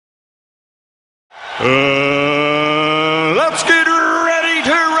Let's get ready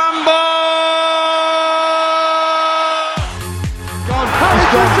to rumble!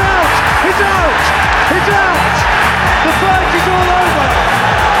 Harrison's out! He's out! He's out! The fight is all over!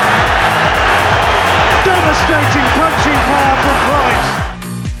 Devastating punching power from Price.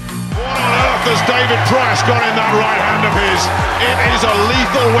 What on earth has David Price got in that right hand of his? It is a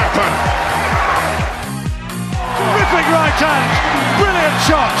lethal weapon. Terrific right hand! Brilliant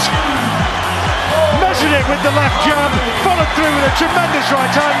shot! Measured it with the left jab, followed through with a tremendous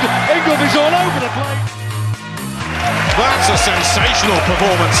right hand. Ingleby's all over the place. That's a sensational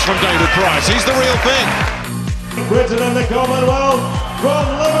performance from David Price. He's the real thing. Britain and the Commonwealth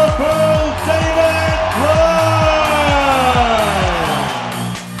from Liverpool, David Price.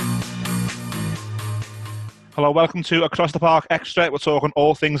 Hello, welcome to Across the Park Extra. We're talking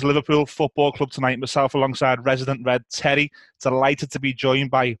all things Liverpool Football Club tonight. Myself alongside resident Red Terry. Delighted to be joined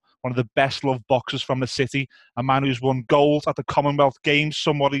by one of the best loved boxers from the city, a man who's won gold at the Commonwealth Games,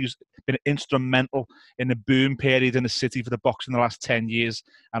 somebody who's been instrumental in the boom period in the city for the boxing in the last 10 years,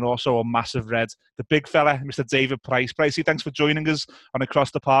 and also a massive Red. The big fella, Mr. David Price. Pricey, thanks for joining us on Across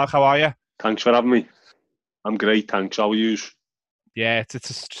the Park. How are you? Thanks for having me. I'm great, thanks. How are you? Yeah, it's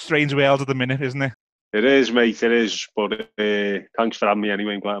a strange world at the minute, isn't it? It is, mate, it is. But thanks for having me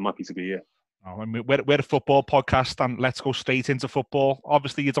anyway. I'm happy to be here. Oh, I mean, we're a football podcast, and let's go straight into football.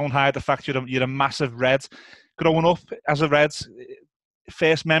 Obviously, you don't hide the fact you're a massive Red. Growing up as a Red,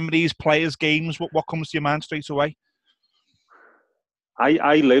 first memories, players, games, what comes to your mind straight away?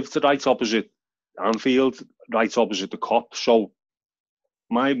 I lived right opposite Anfield, right opposite the Kop. So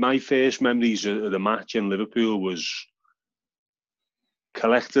my first memories of the match in Liverpool was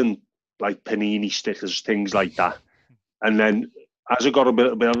collecting like Panini stickers, things like that. And then as I got a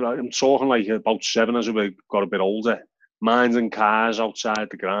bit, I'm talking like about 7 as I got a bit older, minding cars outside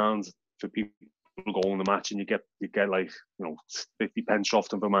the ground for people going to the match, and you get like 50 pence off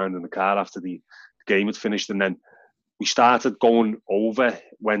them for minding the car after the game had finished. And then we started going over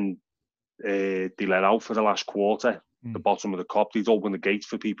when they let out for the last quarter, the bottom of the Kop. They'd open the gates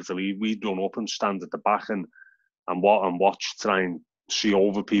for people to leave. We'd run up and stand at the back and watch, try and see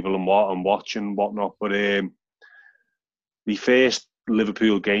over people and watch and whatnot. But the first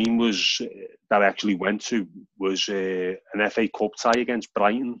Liverpool game that I actually went to was an FA Cup tie against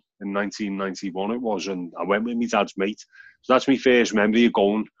Brighton in 1991 it was, and I went with my dad's mate. So that's my first memory of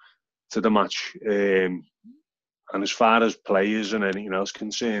going to the match. And as far as players and anything else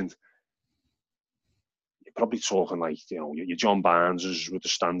concerned, you're probably talking like, your John Barnes was the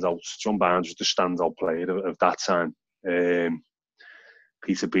standout player of that time.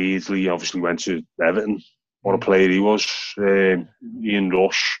 Peter Beardsley obviously went to Everton. What a player he was. Ian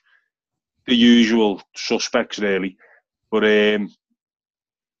Rush. The usual suspects, really. But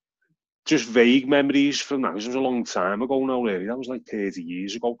just vague memories from that. It was a long time ago now, really. That was like 30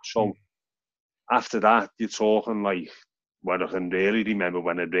 years ago. So after that, you're talking like, when I can really remember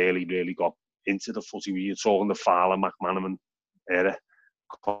when I really, really got into the footy, you're talking the Fowler, McManaman era.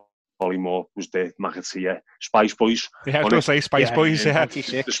 Collymore was there, McAteer, Spice Boys. Yeah, I was going to say Spice Boys, yeah.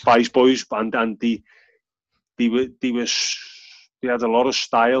 The Spice Boys, and they had a lot of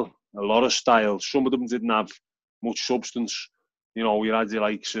style. Some of them didn't have much substance. You had the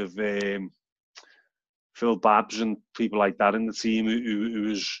likes of Phil Babbs and people like that in the team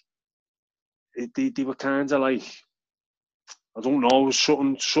who they were kind of like, I don't know,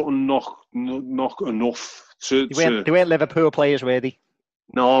 something not enough to. They weren't Liverpool players, were they?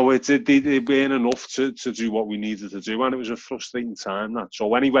 No, they weren't enough to do what we needed to do, and it was a frustrating time. That.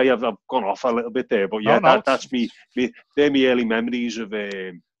 So anyway, I've gone off a little bit there, but yeah, that's me. They're my early memories of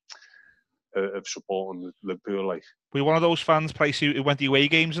supporting Liverpool. Like, were you one of those fans, Price, who went to away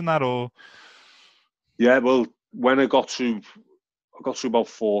games and that, or? Yeah, well, when I got to about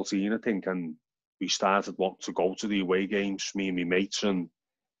 14, I think, and we started wanting to go to the away games, me and my mates, and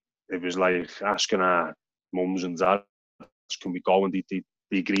it was like asking our mums and dads, can we go, and they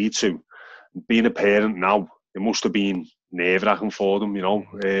agreed to. Being a parent now, it must have been nerve-wracking for them,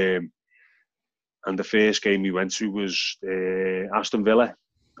 and the first game we went to was Aston Villa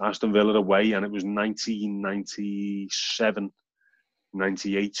away, and it was 1997-98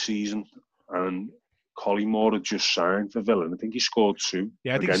 season, and Collymore had just signed for Villa, and I think he scored 2.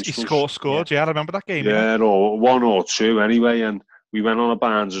 Yeah, I think he scored. Yeah, I remember that game. Yeah, no, 1 or 2 anyway, and we went on a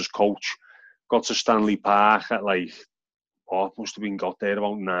Barnes' coach, got to Stanley Park at like, it must have been got there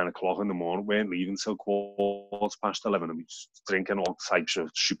about 9 o'clock in the morning. We weren't leaving till 11:15, and we was drinking all types of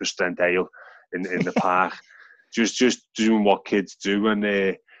super strength ale in the park, just doing what kids do. And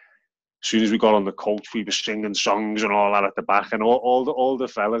as soon as we got on the coach, we were singing songs and all that at the back, and all the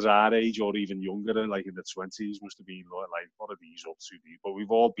fellas our age or even younger, like in the 20s, must have been like, what are these up to? But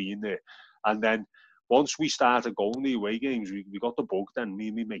we've all been there. And then once we started going the away games, we got the bug. Then me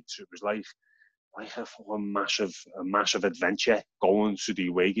and my mates, it was like a massive adventure going to the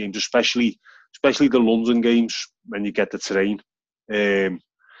away games, especially the London games when you get the train. And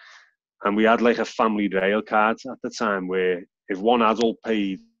we had like a family rail card at the time where if one adult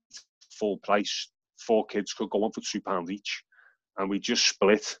paid full price, 4 kids could go on for £2 each, and we just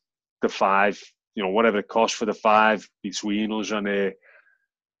split the 5, whatever it cost for the 5 between us. And I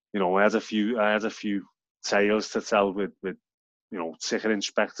had a few tales to tell with ticket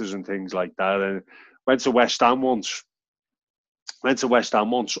inspectors and things like that. And went to West Ham once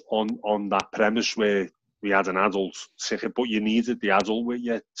on that premise where we had an adult ticket, but you needed the adult with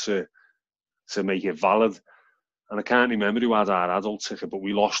you to make it valid. And I can't remember who had our adult ticket, but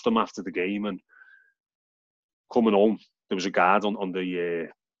we lost them after the game. And coming home, there was a guard on the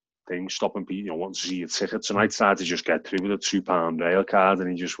thing stopping people, wanting to see your tickets. And I tried to just get through with a £2 rail card, and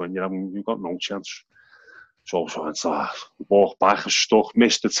he just went, you've got no chance. So I went, walked back,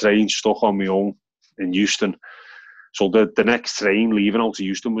 missed the train, stuck on my own in Euston. So the next train leaving out of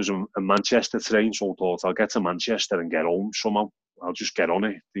Euston was a Manchester train. So I thought, I'll get to Manchester and get home somehow. I'll just get on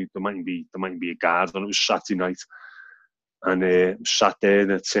it. There mightn't be a guard, and it was Saturday night. And sat there, and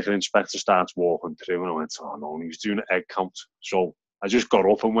the ticket inspector starts walking through, and I went, oh no, and he was doing an egg count. So I just got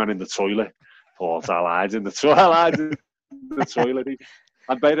up and went in the toilet. Thought I lied in the toilet.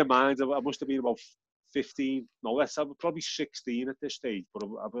 And bear in mind, I must have been about 15, no less, I was probably 16 at this stage, but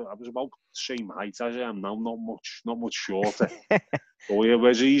I was about the same height as I am now, not much shorter. So it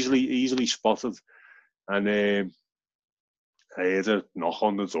was easily spotted. And I heard a knock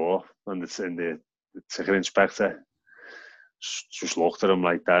on the door, and the ticket inspector just looked at him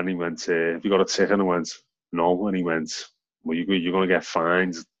like that, and he went, have you got a ticket? And I went, no. And he went, well, you're going to get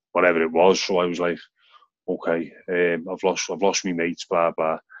fined, whatever it was. So I was like, okay, I've lost my mates, blah,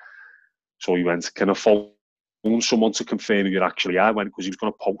 blah. So he went, can I phone someone to confirm who you actually are? I went, because he was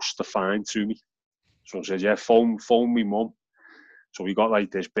going to post the fine to me. So I said, yeah, phone me mum. So we got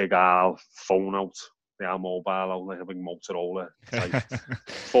like this big Al phone out, the Al mobile out, like a big Motorola. Like,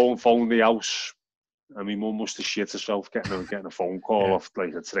 phone the house. And my mum must have shit herself getting a phone call off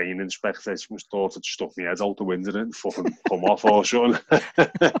like a train inspector. She must have thought I'd stuck my head out the window and fucking come off or something.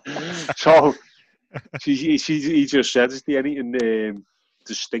 So he just said, is there anything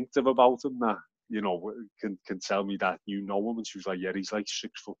distinctive about him that, can tell me that you know him? And she was like, yeah, he's like 6'7".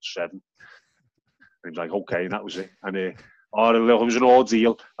 And he was like, okay, and that was it. And it was an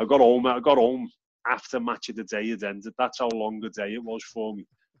ordeal. I got home after match of the day had ended. That's how long the day it was for me.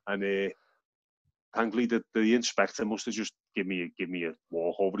 And thankfully, the inspector must have just give me a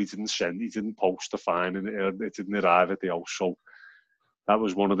walk over. He didn't post the fine, and it didn't arrive at the house. So that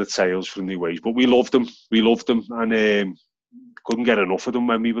was one of the tales from the ways. But we loved them, and couldn't get enough of them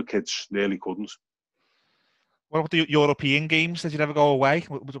when we were kids. Nearly couldn't. What about the European games? Did you ever go away?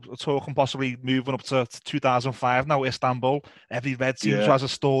 We're talking possibly moving up to 2005 now, Istanbul. Every Red team has a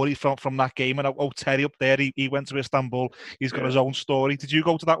story from that game. And Terry up there, he went to Istanbul. He's got his own story. Did you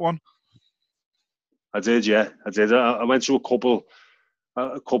go to that one? I did, yeah. I did. I went to a couple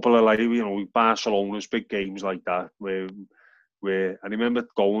of like, Barcelona's big games like that, where I remember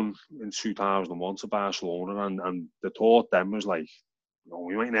going in 2001 to Barcelona, and the thought then was like,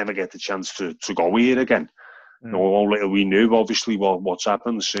 we might never get the chance to go here again. All little we knew, obviously, what's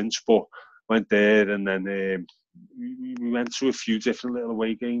happened since, but went there, and then we went to a few different little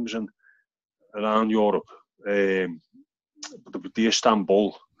away games and around Europe. But the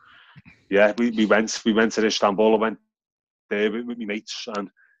Istanbul, yeah, we went to Istanbul. I went there with my mates, and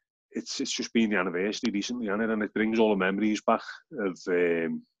it's just been the anniversary recently, and it brings all the memories back of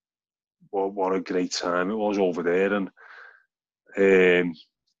what a great time it was over there. And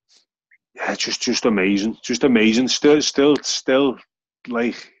yeah, just amazing, Still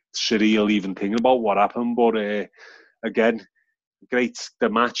like surreal even thinking about what happened. But again, great. The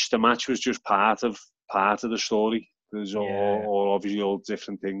match was just part of the story. There's all obviously all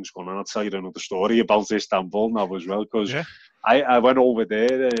different things going on. I'll tell you another story about Istanbul now as well, because I went over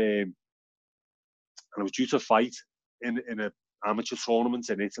there and I was due to fight in an amateur tournament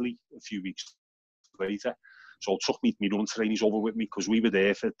in Italy a few weeks later. So I took my run trainees over with me, because we were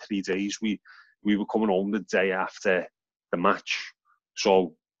there for 3 days. We were coming home the day after the match.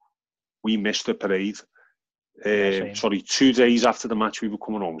 So we missed the parade. 2 days after the match we were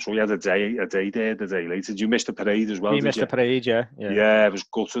coming home. So we had a day there the day later. Did you miss the parade as well? We missed the parade, yeah. Yeah, it was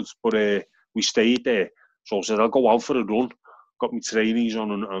gutted. But we stayed there. So I said, I'll go out for a run, got my trainees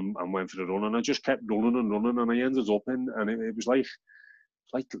on and went for a run, and I just kept running, and I ended up in, and it was like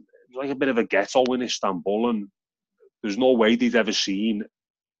a bit of a ghetto in Istanbul, and there's no way they'd ever seen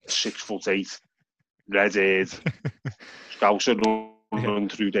a 6'8", red-haired Scouser running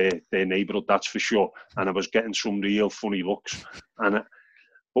through their neighbourhood, that's for sure. And I was getting some real funny looks.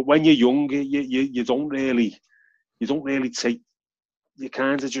 But when you're young, you don't really take. You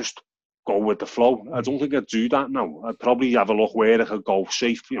kind of just go with the flow. I don't think I'd do that now. I'd probably have a look where I could go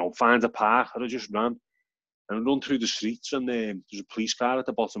safe, find a park, and I just ran. And I run through the streets, and there's a police car at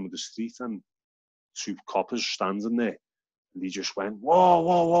the bottom of the street, and 2 coppers standing there. And he just went,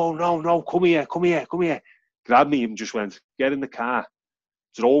 whoa, no, come here. Grabbed me and just went, get in the car.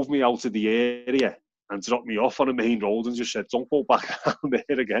 Drove me out of the area and dropped me off on the main road and just said, don't go back down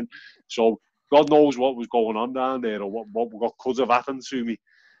there again. So God knows what was going on down there, or what could have happened to me.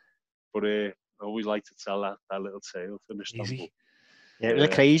 But I always like to tell that little tale from Istanbul. Yeah, it was a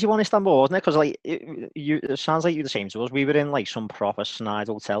crazy one in Istanbul, wasn't it? Because it sounds like you're the same to us. We were in like some proper snide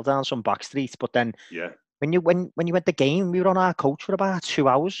hotel down some back street, but then when you went the game, we were on our coach for about 2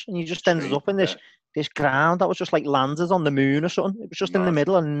 hours, and you just ended up in this ground that was just like landed on the moon or something. It was just in the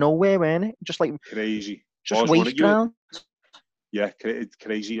middle of nowhere, wasn't it? Just like crazy, just waste ground. Yeah,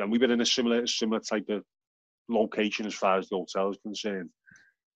 crazy. And we were in a similar type of location as far as the hotel is concerned.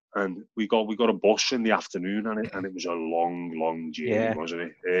 And we got a bus in the afternoon, and it was a long journey, wasn't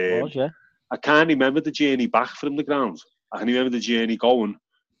it? It was, yeah. I can't remember the journey back from the ground. I can remember the journey going,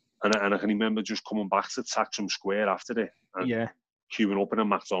 and I can remember just coming back to Taksim Square after it, and queuing up in a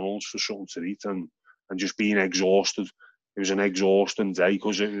McDonald's for something to eat, and just being exhausted. It was an exhausting day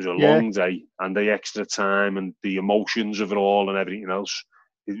because it was a long day, and the extra time and the emotions of it all and everything else.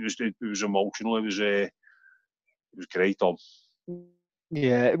 It was emotional. It was great, Dom.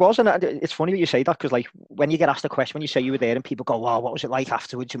 Yeah, it was, and it's funny that you say that, because like when you get asked a question, when you say you were there, and people go, "Wow, what was it like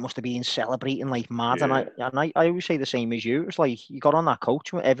afterwards? You must have been celebrating like mad." Yeah. And I always say the same as you. It's like you got on that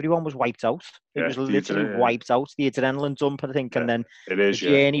coach, everyone was wiped out. It was literally wiped out. The adrenaline dump, I think, and then the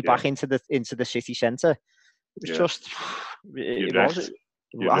journey back into the city centre. It was just, it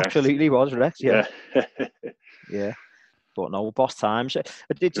absolutely was wrecked. Yeah, yeah. But no, boss times.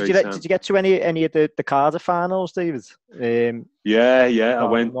 Did you get to any of the Cardiff finals, David? Yeah. I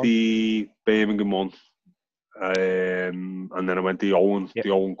went the Birmingham one, and then I went the Owen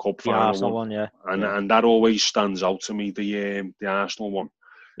Cup final one. And that always stands out to me. The Arsenal one.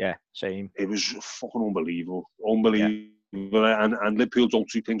 Yeah, same. It was fucking unbelievable. And Liverpool don't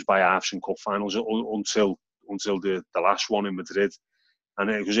do things by halves in cup finals until the last one in Madrid. And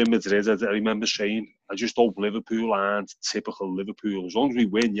it was in Madrid, I remember saying, I just hope Liverpool aren't typical Liverpool. As long as we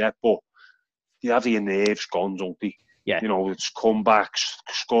win, but you have your nerves gone, don't they? Yeah. It's comebacks,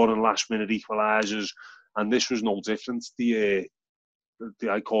 scoring last-minute equalisers, and this was no different. I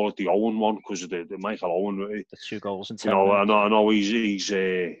call it the Owen one because of the Michael Owen. The 2 goals in 10 minutes. I know he's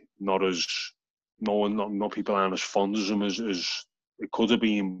not as... Not people aren't as fond of him as it could have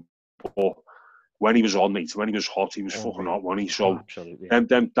been, but when he was on, mate, when he was hot, he was fucking hot, wasn't he? So,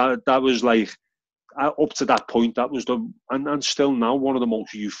 that was like, up to that point, that was and still now, one of the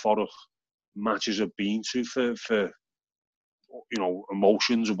most euphoric matches I've been to for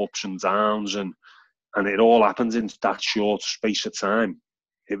emotions of ups and downs, and it all happened in that short space of time.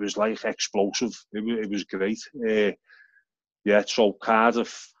 It was like explosive. It was great. So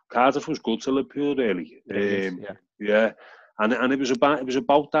Cardiff was good to Liverpool, really. And it was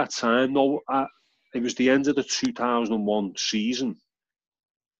about that time, though. It was the end of the 2001 season.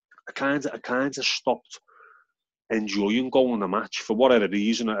 I kind of stopped enjoying going to the match for whatever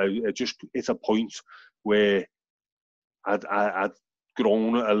reason. I just hit a point where I'd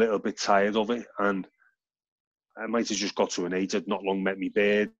grown a little bit tired of it, and I might have just got to an age I'd not long met me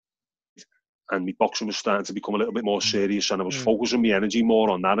bed, and my boxing was starting to become a little bit more serious, and I was focusing my energy more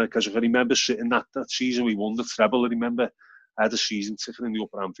on that. Because if I remember sitting that season, we won the treble. I remember I had a season ticket in the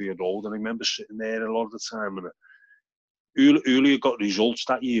Upper Anfield Road, and I remember sitting there a lot of the time. And earlier got results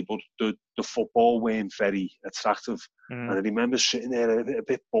that year, but the football weren't very attractive. And I remember sitting there a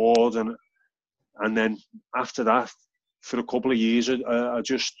bit bored, and then after that, for a couple of years, I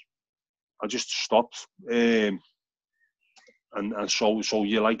just stopped. And so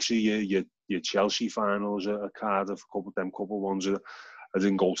you like see your Chelsea finals at Cardiff, couple ones. I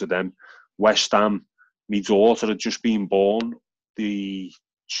didn't go to them. West Ham. My daughter had just been born the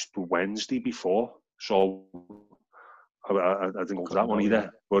Wednesday before, so I didn't go to that one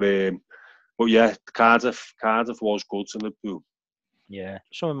either. But yeah, Cardiff was good to Liverpool. Yeah,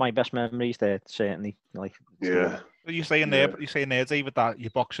 some of my best memories there, certainly. Like, Yeah. You saying there, David, that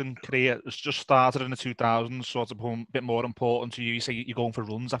your boxing career has just started in the 2000s, sort of become a bit more important to you. You say you're going for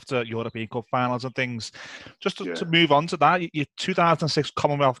runs after European Cup finals and things. Just to move on to that, your 2006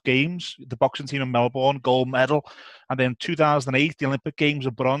 Commonwealth Games, the boxing team in Melbourne, gold medal, and then 2008, the Olympic Games,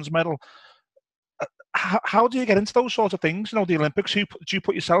 a bronze medal. How do you get into those sorts of things? You know, the Olympics, do you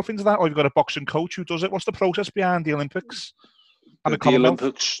put yourself into that, or have you got a boxing coach who does it? What's the process behind the Olympics and the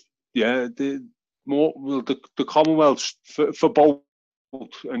Olympics, the Commonwealths for both.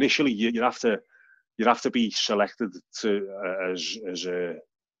 Initially, you have to be selected as a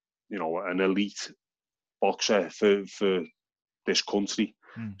an elite boxer for this country.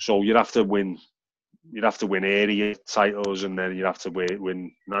 So you'd have to win area titles, and then you'd have to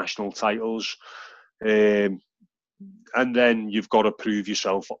win national titles. And then you've got to prove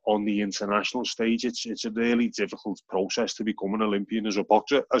yourself on the international stage. It's a really difficult process to become an Olympian as a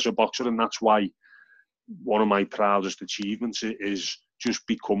boxer, and that's why one of my proudest achievements is just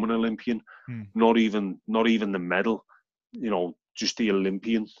becoming an Olympian. Not even the medal, just the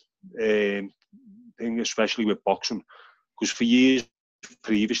Olympian thing, especially with boxing. Because for years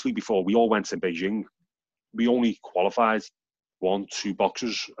previously, before we all went to Beijing, we only qualified 1-2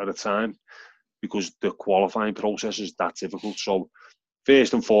 boxers at a time, because the qualifying process is that difficult. So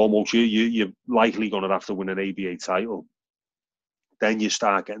first and foremost, you're likely going to have to win an ABA title. Then you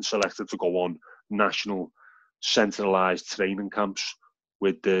start getting selected to go on national centralised training camps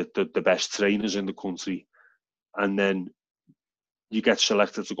with the best trainers in the country. And then you get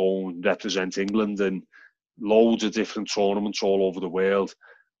selected to go and represent England in loads of different tournaments all over the world.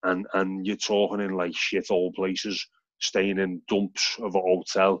 And you're talking in like shit old places, staying in dumps of a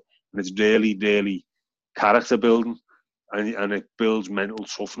hotel. And it's really, really character building, and it builds mental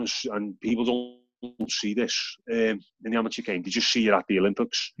toughness. And people don't see this in the amateur game. They just see it at the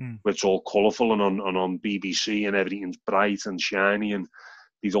Olympics, where it's all colourful and on BBC and everything's bright and shiny, and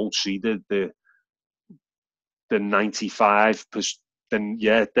they don't see the 95%. Then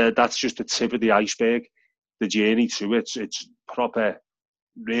that's just the tip of the iceberg. The journey to it's proper,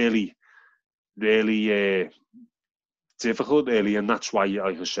 really, really difficult, really, and that's why,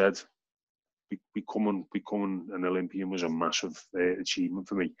 like I said, becoming an Olympian was a massive achievement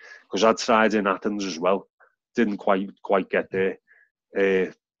for me, because I tried in Athens as well, didn't quite get there,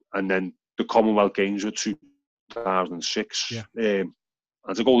 and then the Commonwealth Games were 2006. And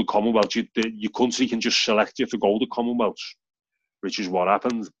to go to Commonwealth, your country can just select you to go to Commonwealths, which is what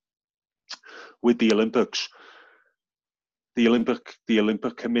happened with the Olympics. The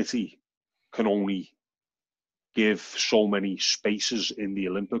Olympic Committee can only give so many spaces in the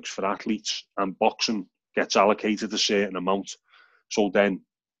Olympics for athletes, and boxing gets allocated a certain amount. So then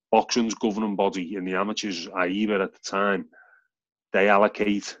boxing's governing body in the amateurs, AIBA at the time, they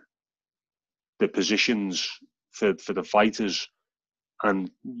allocate the positions for the fighters,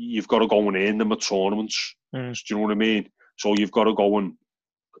 and you've got to go and earn them at tournaments. Do you know what I mean? So you've got to go and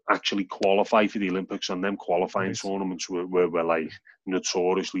actually qualify for the Olympics, and them qualifying tournaments were like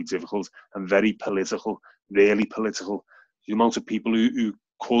notoriously difficult and very political, really political. The amount of people who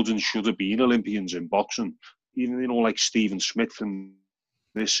could and should have been Olympians in boxing, even like Stephen Smith from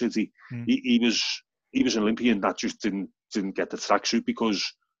this city, he was an Olympian that just didn't get the tracksuit because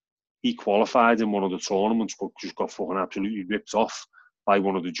he qualified in one of the tournaments, but just got fucking absolutely ripped off by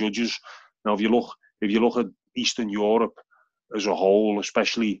one of the judges. Now, if you look at Eastern Europe as a whole,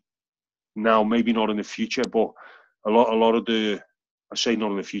 especially now, maybe not in the future, but a lot of I say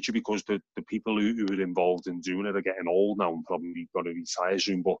not in the future because the people who are involved in doing it are getting old now and probably got to retire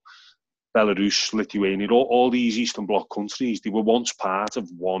soon. But Belarus, Lithuania, all these Eastern Bloc countries, they were once part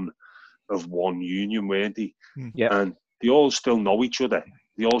of one union, weren't they? And they all still know each other.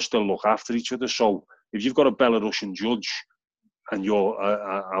 They all still look after each other. So if you've got a Belarusian judge and you're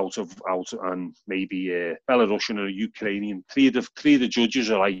out and maybe a Belarusian or a Ukrainian, three of the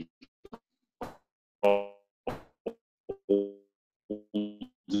judges are like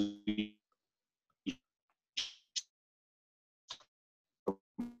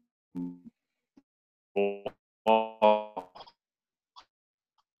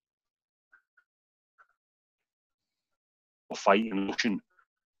fighting Russian.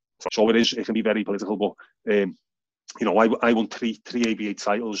 So it can be very political, but I won three ABA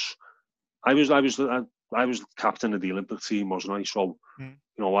titles. I was captain of the Olympic team, wasn't I? So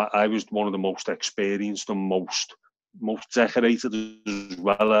I was one of the most experienced and most decorated as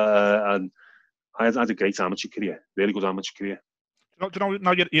well, and I had a great amateur career, really good amateur career. Now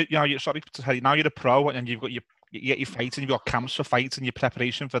you're sorry to tell you, now you're a pro and you've got your you get your fights and you've got camps for fights and your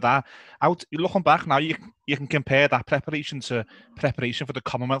preparation for that. Looking back now, you can compare that preparation to preparation for the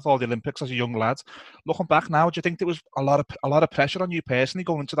Commonwealth or the Olympics as a young lad. Looking back now, do you think there was a lot of pressure on you personally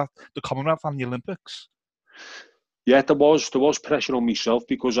going into the Commonwealth and the Olympics? Yeah, there was pressure on myself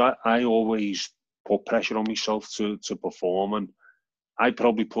because I always put pressure on myself to perform, and I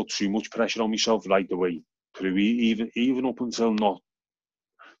probably put too much pressure on myself right the way through, even up until not.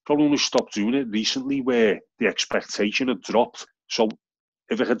 Probably only stopped doing it recently where the expectation had dropped. So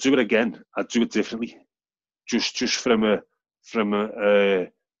if I could do it again, I'd do it differently. Just from a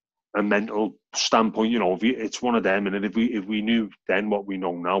mental standpoint, it's one of them. And if we knew then what we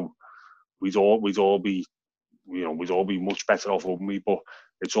know now, we'd all be much better off, wouldn't we? But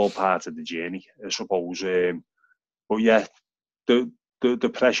it's all part of the journey, I suppose. But yeah,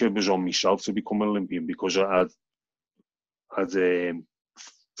 the pressure was on myself to become an Olympian because I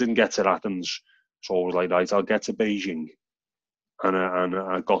didn't get to Athens, so I was like, right, I'll get to Beijing, and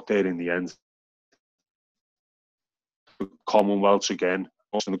I got there in the end. The Commonwealths again,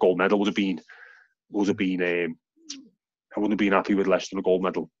 and the gold medal would have been. I wouldn't have been happy with less than a gold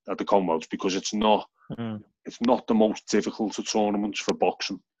medal at the Commonwealths because it's not the most difficult of tournaments for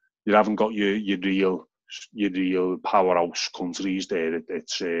boxing. You haven't got your real powerhouse countries there.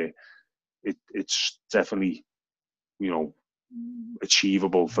 It's definitely,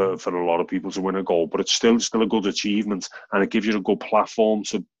 achievable for a lot of people to win a gold, but it's still a good achievement, and it gives you a good platform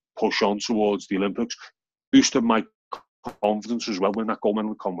to push on towards the Olympics. Boosted my confidence as well when that gold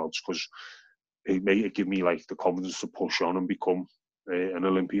medal at Commonwealths, because it gave me like the confidence to push on and become an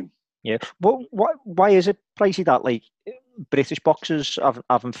Olympian. Yeah. Well, why is it, Pricey, that like British boxers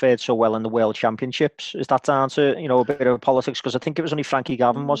haven't fared so well in the World Championships? Is that down to a bit of politics? Because I think it was only Frankie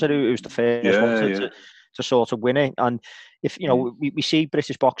Gavin, was it, who was the first one to sort of win it? And if we see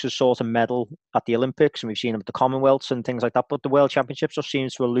British boxers sort of medal at the Olympics, and we've seen them at the Commonwealths and things like that, but the World Championships just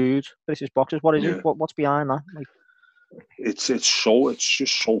seems to elude British boxers. What is it? What's behind that? Like, it's just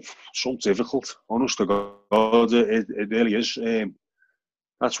so difficult. Honest to God, it really is.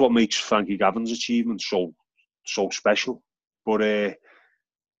 That's what makes Frankie Gavin's achievement so special. But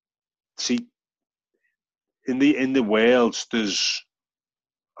see, in the world, there's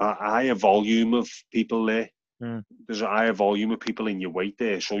a higher volume of people there. There's a higher volume of people in your weight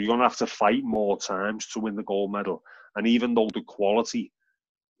there, so you're gonna have to fight more times to win the gold medal. And even though the quality,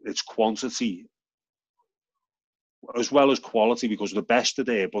 it's quantity as well as quality, because the best are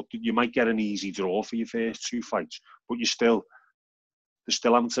there, but you might get an easy draw for your first two fights, but they're still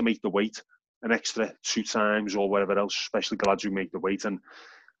having to make the weight an extra 2 times or whatever else, especially the lads who make the weight. And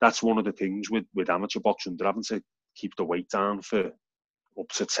that's one of the things with amateur boxing. They're having to keep the weight down for up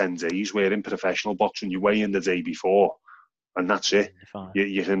to 10 days, where in professional boxing, you weigh in the day before and that's it.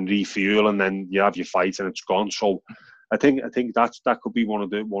 You can refuel and then you have your fight and it's gone. So I think that could be one of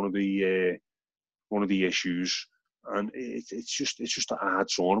the issues. And it's just a hard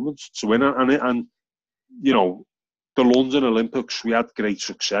tournament to win. And the London Olympics, we had great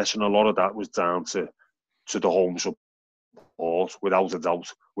success, and a lot of that was down to the home support, without a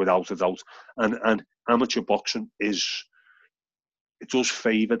doubt. And amateur boxing it does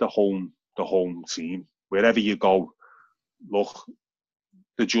favour the home team. Wherever you go, look,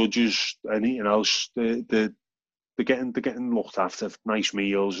 the judges, anything else, they're getting looked after, nice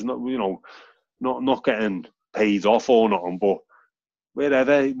meals, not getting paid off or nothing, but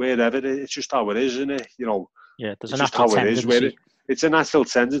wherever it's just how it is, isn't it? Yeah, there's it's just how it is. It's a natural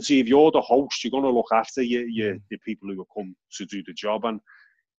tendency. If you're the host, you're going to look after your people who have come to do the job, and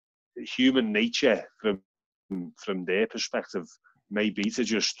human nature from their perspective may be to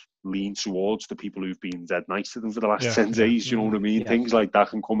just lean towards the people who've been dead nice to them for the last 10 days. You know what I mean? Yeah. Things like that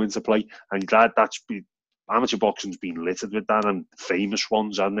can come into play, and amateur boxing's been littered with that, and famous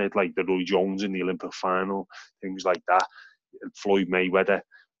ones, hasn't it? Like the Roy Jones in the Olympic final, things like that. Floyd Mayweather.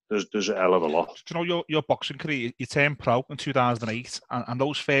 There's a hell of a lot. Do you know your boxing career? You turned pro in 2008, and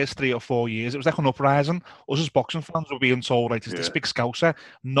those first 3 or 4 years, it was like an uprising. Us as boxing fans were being told, like, there's this big scouser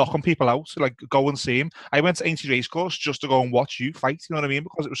knocking people out, like, go and see him. I went to Aintree Racecourse just to go and watch you fight, you know what I mean?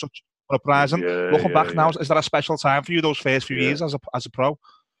 Because it was such an uprising. Looking back now, is that a special time for you, those first few years as a pro?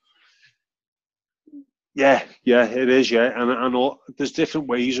 Yeah, it is, yeah. And I know there's different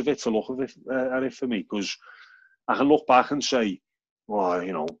ways of it to look at it for me, because I can look back and say,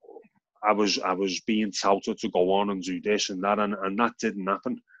 well, I was being touted to go on and do this and that, and that didn't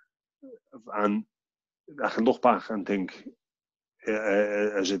happen. And I can look back and think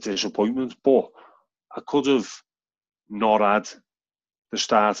as a disappointment, but I could have not had the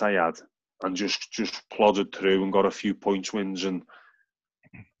start I had and just plodded through and got a few points wins and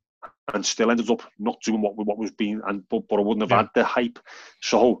and still ended up not doing what was being, but I wouldn't have had the hype.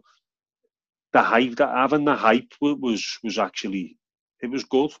 So having the hype was actually, it was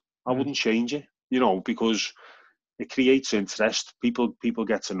good. I wouldn't change it, because it creates interest. People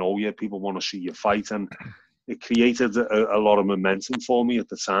get to know you. People want to see you fight, and it created a lot of momentum for me at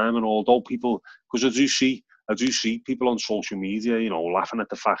the time. And although people, because I do see people on social media, laughing at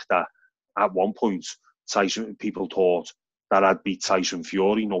the fact that at one point people thought that I'd beat Tyson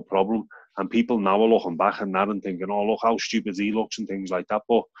Fury, no problem. And people now are looking back on that and thinking, oh, look how stupid he looks and things like that.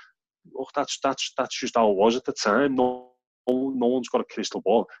 But look, that's just how it was at the time. No one's got a crystal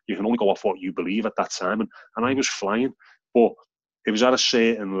ball. You can only go off what you believe at that time. And I was flying, but it was at a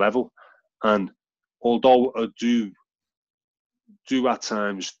certain level. And although I do at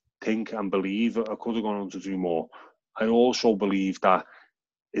times think and believe I could have gone on to do more, I also believe that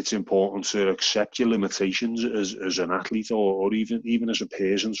it's important to accept your limitations as an athlete or even as a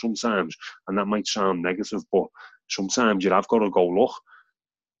person sometimes. And that might sound negative, but sometimes you have got to go, look,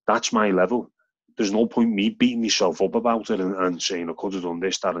 that's my level. There's no point me beating myself up about it and saying I could have done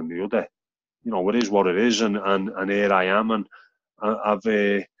this, that and the other. It is what it is, and here I am, and I've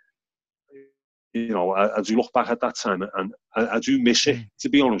I do look back at that time, and I do miss it, to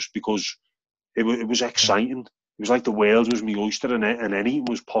be honest, because it was exciting. It was like the world was my oyster and anything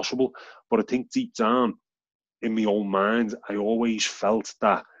was possible. But I think deep down in my own mind, I always felt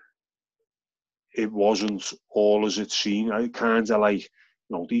that it wasn't all as it seemed. I kind of like,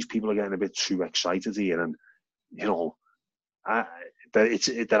 these people are getting a bit too excited here, and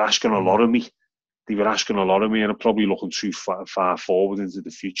they're asking a lot of me. They were asking a lot of me, and I'm probably looking too far forward into the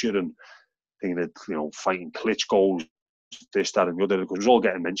future and thinking that fighting Klitschko, this, that, and the other, because it was all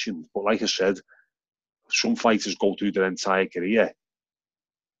getting mentioned. But like I said, some fighters go through their entire career.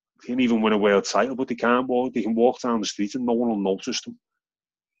 They can even win a world title, but they can't walk. They can walk down the street and no one will notice them.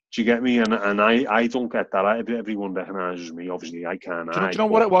 Do you get me? And I don't get that. Everyone recognises me. Obviously, I can't. Do you know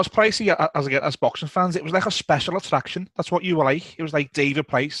what it was, Pricey? As boxing fans, it was like a special attraction. That's what you were like. It was like David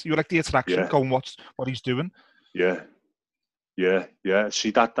Price. You were like the attraction, going what he's doing. Yeah.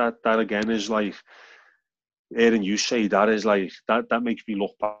 See, that again is like, hearing you say that is like that makes me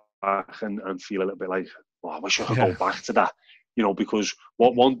look back and feel a little bit like, oh, I wish I could go back to that, because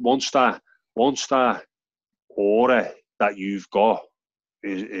once that aura that you've got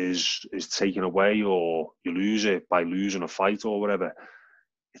is taken away, or you lose it by losing a fight or whatever,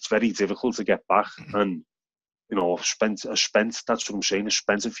 it's very difficult to get back. And I've spent that's what I'm saying. I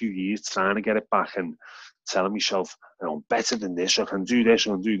spent a few years trying to get it back and telling myself, I'm better than this. I can do this.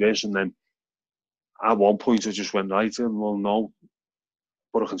 And then at one point I just went, right, and well, no,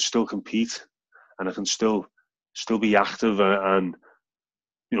 but I can still compete, and I can still be active, and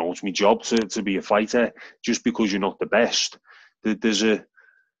it's my job to be a fighter. Just because you're not the best, there's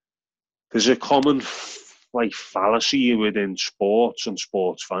a common fallacy within sports and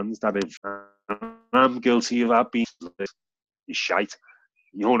sports fans that if I'm guilty of that, being he's shite.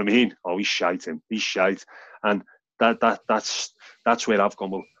 You know what I mean? Oh, he's shite, and that's where I've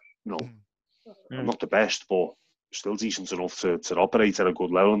gone. Well, I'm not the best, but still decent enough to operate at a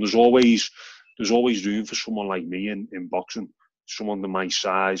good level. And there's always room for someone like me in boxing, someone of my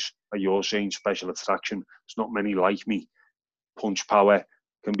size, like you're saying, special attraction. There's not many like me. Punch power,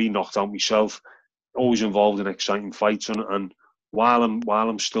 can be knocked out myself. Always involved in exciting fights, and while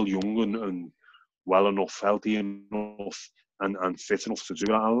I'm still young and well enough, healthy enough, and fit enough to do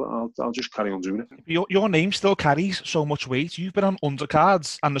it, I'll just carry on doing it. Your name still carries so much weight. You've been on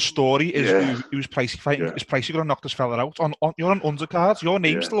undercards, and the story is who's Pricey fighting. Is Pricey going to knock this fella out? You're on undercards. Your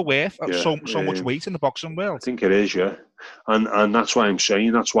name's still worth so much weight in the boxing world. I think it is, and that's why I'm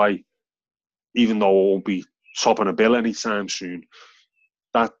saying. That's why, even though I won't be topping a bill anytime soon,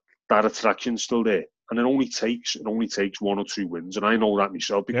 that attraction's still there, and it only takes 1 or 2 wins, and I know that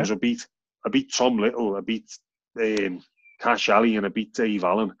myself because I beat Tom Little, I beat Cash Ali, and I beat Dave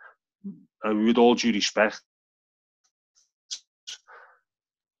Allen. And with all due respect,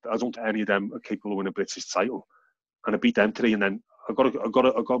 I don't think any of them are capable of winning a British title, and I beat them 3, and then I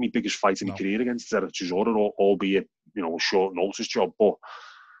got my biggest fight in my career against Derek Chisora, albeit a short notice job, but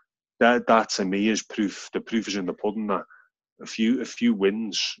that to me is proof. The proof is in the pudding that a few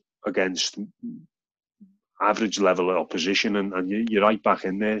wins against average level opposition, and you're right back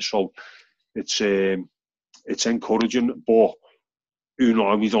in there. So it's encouraging, but we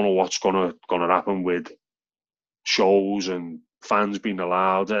don't know what's gonna happen with shows and fans being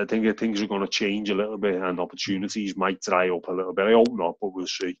allowed. I think things are going to change a little bit, and opportunities might dry up a little bit. I hope not, but we'll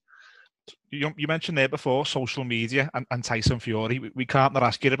see. You mentioned there before social media and Tyson Fury. We can't not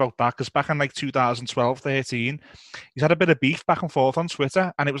ask you about that because back in like 2012-13, he's had a bit of beef back and forth on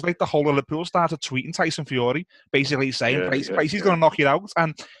Twitter, and it was like the whole of Liverpool started tweeting Tyson Fury, basically saying, Pricey's going to knock you out.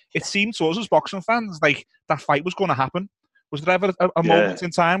 And it seemed to us as boxing fans like that fight was going to happen. Was there ever a moment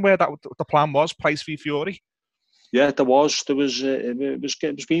in time where that the plan was Price v Fury? Yeah, there was. It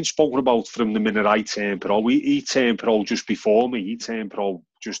was being spoken about from the minute I turned pro. He turned pro just before me. He turned pro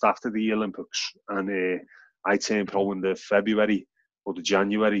just after the Olympics, and I turned pro in the February or the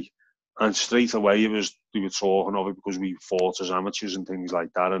January, and straight away we were talking of it because we fought as amateurs and things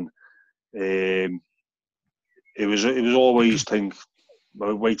like that, and it was always think,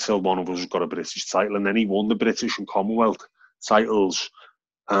 well, wait till one of us has got a British title, and then he won the British and Commonwealth titles,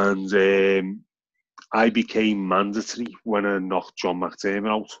 and I became mandatory when I knocked John McDermott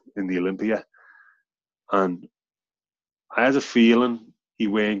out in the Olympia, and I had a feeling he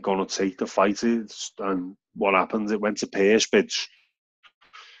weren't going to take the fight. And what happened? It went to purse bids,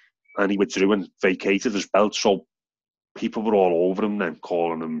 and he withdrew and vacated his belt. So people were all over him then,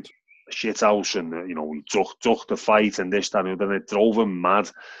 calling him a shithouse, and he ducked the fight and this, that, and it drove him mad.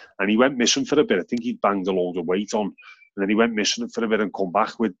 And he went missing for a bit. I think he'd banged a load of weight on. And then he went missing for a bit and come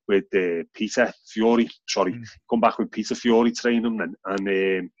back with Peter Fury. Come back with Peter Fury training him then, and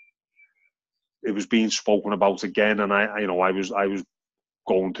it was being spoken about again. And I was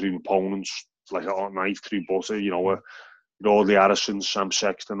going through opponents like a knife through butter. With all the Harrisons, Sam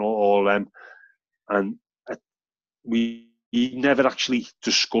Sexton, all them, and we never actually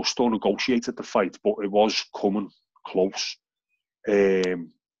discussed or negotiated the fight, but it was coming close. And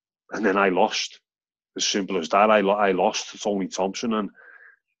then I lost. As simple as that. I lost to Tony Thompson, and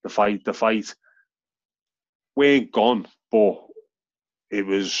the fight weren't gone, but it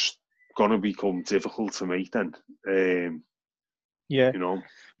was going to become difficult to make then.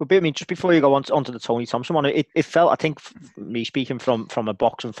 But I mean, just before you go on to the Tony Thompson one, it felt, I think, me speaking from a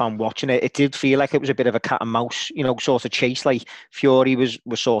boxing fan watching it, it did feel like it was a bit of a cat and mouse, sort of chase. Like Fury was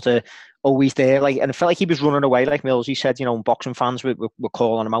sort of always there, like, and it felt like he was running away, like Mills. He said, boxing fans were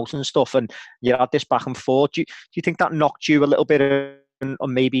calling him out and stuff, and you had this back and forth. Do you think that knocked you a little bit, or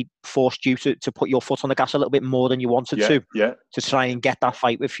maybe forced you to put your foot on the gas a little bit more than you wanted to try and get that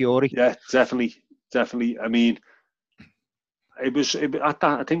fight with Fury? Yeah, definitely. I mean, I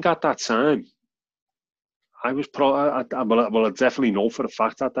think at that time, I was I definitely know for a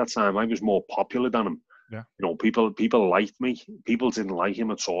fact at that time I was more popular than him. Yeah. People liked me. People didn't like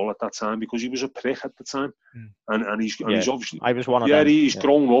him at all at that time because he was a prick at the time. And he's obviously, I was one of them. He's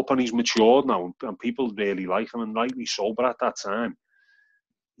grown up and he's matured now, and people really like him, and rightly so. But at that time,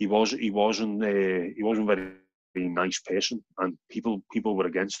 he wasn't a very nice person, and people were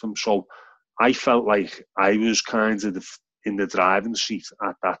against him. So I felt like I was kind of in the driving seat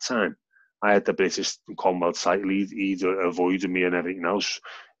at that time. I had the British and Commonwealth title. He'd avoided me and everything else.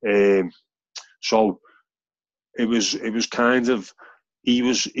 So it was kind of, he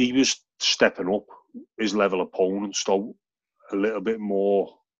was stepping up his level opponent, so a little bit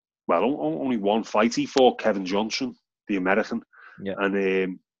more. Well, only one fight. He fought Kevin Johnson, the American,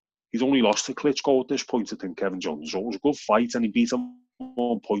 and he's only lost to Klitschko at this point, I think, Kevin Johnson. So it was a good fight, and he beat him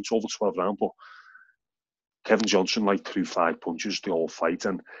on points over 12 rounds. But Kevin Johnson threw 5 punches the whole fight,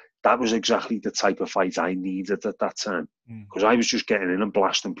 and that was exactly the type of fight I needed at that time, because I was just getting in and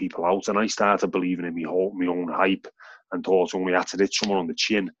blasting people out, and I started believing in my own hype and thought only had to hit someone on the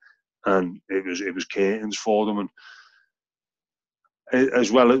chin, and it was curtains for them. And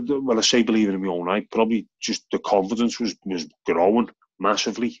as well, I say believing in my own hype, probably just the confidence was growing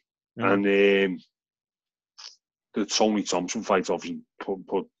massively, and the Tony Thompson fight obviously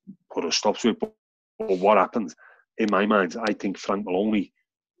put a stop to it. But what happened in my mind, I think Frank Maloney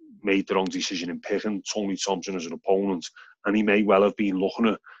made the wrong decision in picking Tony Thompson as an opponent, and he may well have been looking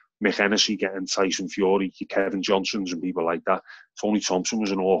at Mick Hennessy getting Tyson Fury, Kevin Johnsons and people like that. Tony Thompson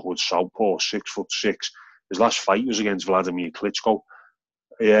was an awkward southpaw, 6'6". His last fight was against Vladimir Klitschko.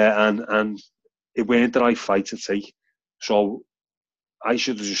 Yeah, and it weren't the right fight to take. So I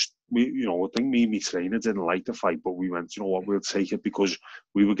should have just, I think me and my trainer didn't like the fight, but we went, we'll take it, because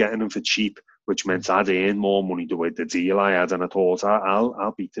we were getting him for cheap, which meant I'd earn more money with the deal I had, and I thought,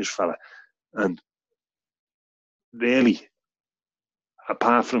 I'll beat this fella. And really,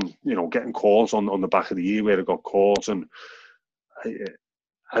 apart from, getting caught on the back of the ear where I got caught, and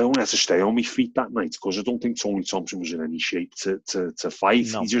I only had to stay on my feet that night, because I don't think Tony Thompson was in any shape to fight.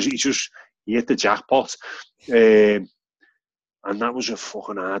 No. He hit the jackpot. And that was a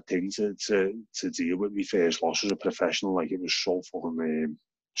fucking hard thing to deal with. My first loss as a professional, it was so fucking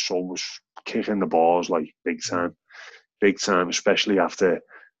so much kicking the balls, big time, especially after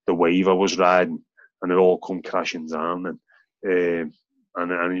the wave I was riding, and it all come crashing down.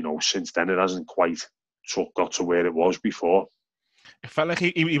 And you know, since then it hasn't quite got to where it was before. It felt like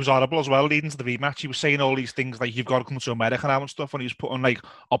he was horrible as well leading to the rematch. He was saying all these things like you've got to come to America now and stuff, and he was putting like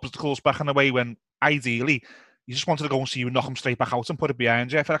obstacles back in the way when ideally you just wanted to go and see you, knock him straight back out and put it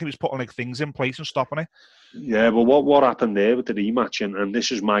behind you. I felt like he was putting like things in place and stopping it. Yeah, but what happened there with the rematch, and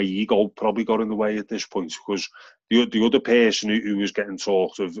this is my ego probably got in the way at this point, because the other person who was getting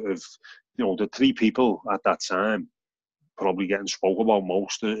talked of, you know, the three people at that time probably getting spoke about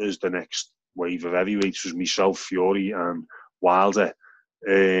most as the next wave of heavyweights was myself, Fury, and Wilder.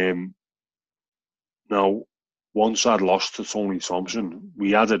 Now, once I'd lost to Tony Thompson,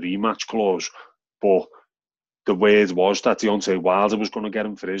 we had a rematch clause, but the word was that Deontay Wilder was going to get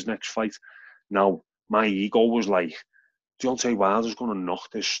him for his next fight. Now, my ego was like, Deontay Wilder's going to knock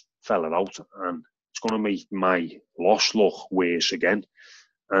this fella out, and it's going to make my loss look worse again.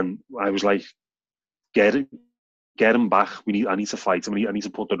 And I was like, get him back. I need to fight him. I need to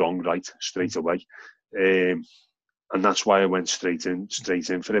put the wrong right straight away. And that's why I went straight in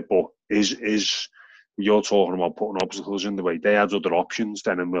for it. But you're talking about putting obstacles in the way. They had other options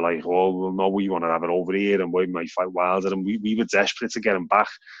then, and we're like, oh, well, no, we want to have it over here, and we might fight Wilder, and we were desperate to get him back,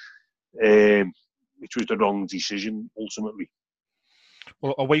 which was the wrong decision ultimately.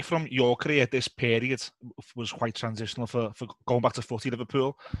 Well, away from your career, this period was quite transitional for going back to footy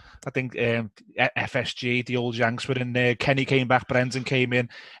Liverpool. I think FSG, the old Yanks were in there. Kenny came back, Brendan came in,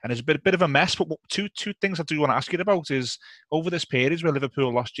 and it's a bit of a mess. But two things I do want to ask you about is over this period where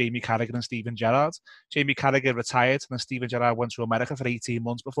Liverpool lost Jamie Carragher and Steven Gerrard. Jamie Carragher retired, and then Steven Gerrard went to America for 18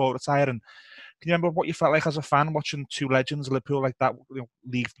 months before retiring. Can you remember what you felt like as a fan watching two legends of Liverpool like that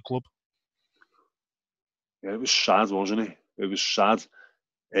leave the club? Yeah, it was sad, wasn't it? It was sad.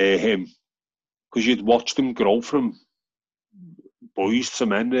 Because you'd watch them grow from boys to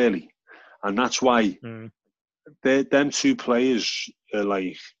men, really, and that's why them two players are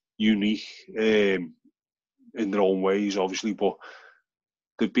like unique in their own ways, obviously. But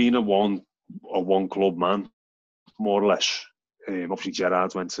they've been a one club man, more or less. Obviously,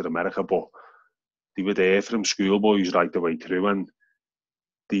 Gerrard went to America, but they were there from schoolboys right the way through, and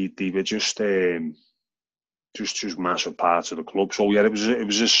they were just massive parts of the club. So yeah, it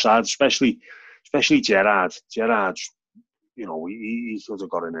was just sad, especially Gerrard. Gerrard, you know, he could have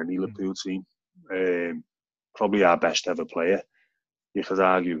got in any Liverpool team. Probably our best ever player. You could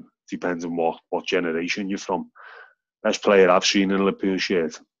argue, depends on what generation you're from. Best player I've seen in a Liverpool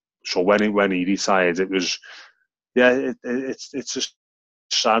shirt. So when he retired, it was it's just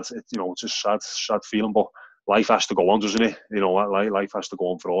sad. It's a sad feeling, but life has to go on, doesn't it? You know, life has to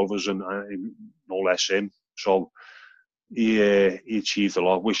go on for all of us, and no less him. So he achieved a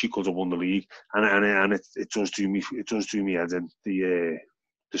lot. Wish he could have won the league, and it does do me head in. The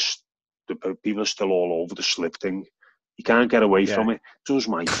people are still all over the slip thing. You can't get away from it. It does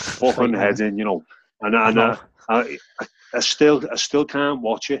my fucking head in, you know. And I still can't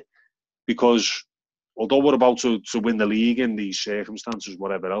watch it, because although we're about to win the league in these circumstances,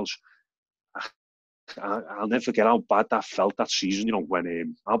 whatever else, I'll never forget how bad that felt that season. You know,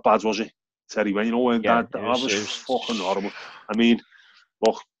 when how bad was it? Terry, when that was fucking horrible. I mean,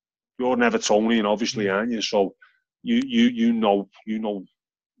 look, you're never Tony, obviously, aren't you? So you know.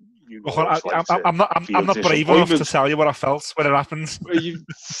 I'm not brave enough to tell you what I felt when it happens.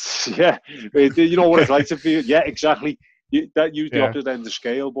 Yeah, you know what it's like to feel. Yeah, exactly. That use the opposite end of the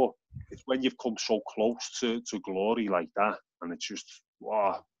scale, but it's when you've come so close to glory like that, and it's just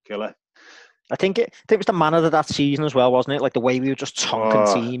killer. I think it was the manner of that season as well, wasn't it? Like the way we were just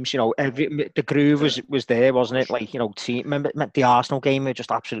tonking teams, you know, the groove was there, wasn't it? Like, you know, remember the Arsenal game, we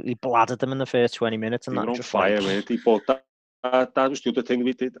just absolutely bladdered them in the first 20 minutes, and they were on fire, weren't they? But that was the other thing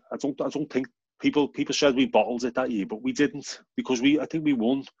we did. I don't think people said we bottled it that year, but we didn't, because I think we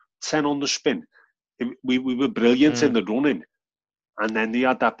won 10 on the spin. We were brilliant in the running, and then they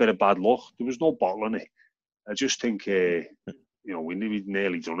had that bit of bad luck. There was no bottling it. I just think. You know, we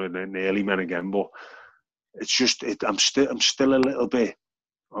nearly done it, nearly men again, but it's just I'm still a little bit.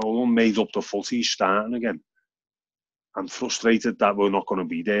 I made up the footy starting again. I'm frustrated that we're not going to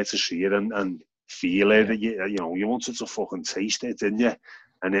be there to see it and feel it. You know, you wanted to fucking taste it, didn't you?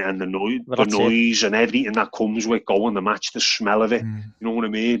 And the noise and everything that comes with going the match, the smell of it. You know what I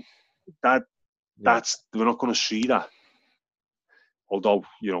mean? That's we're not going to see that. Although,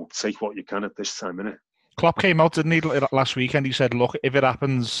 you know, take what you can at this time, innit? Klopp came out, didn't he, last weekend? He said, look, if it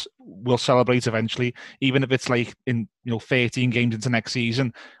happens, we'll celebrate eventually. Even if it's like in 13 games into next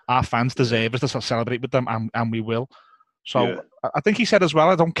season, our fans deserve us to celebrate with them, and we will. So I think he said as well,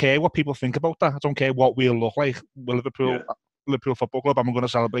 I don't care what people think about that. I don't care what we'll look like. Will Liverpool Liverpool Football Club and we're going to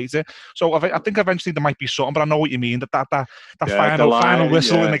celebrate it. So I think eventually there might be something, but I know what you mean, that final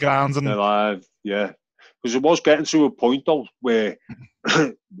whistle in the grounds. And live, yeah. Because it was getting to a point, though, where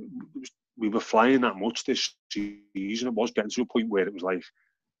we were flying that much this season. It was getting to a point where it was like,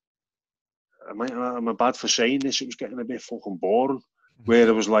 am I bad for saying this? It was getting a bit fucking boring. Where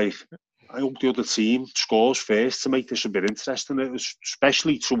it was like, I hope the other team scores first to make this a bit interesting. It was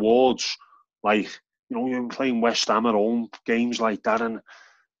especially towards, like, you know, you're playing West Ham at home, games like that, and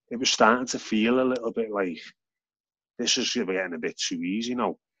it was starting to feel a little bit like this is getting a bit too easy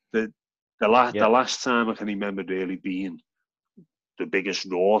now. The last time I can remember really being the biggest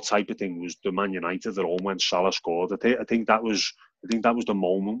raw type of thing was the Man United at home when Salah scored. I think that was the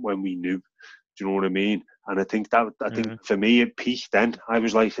moment when we knew. Do you know what I mean? And I think for me it peaked then. I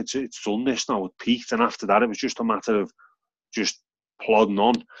was like, it's done this now. It peaked, and after that it was just a matter of just plodding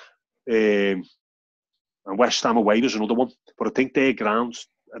on. And West Ham away was another one, but I think their ground's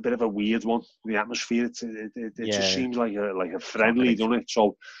a bit of a weird one. The atmosphere, it just seems like a friendly, doesn't it?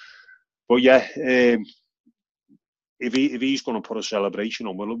 So, but yeah, if he's going to put a celebration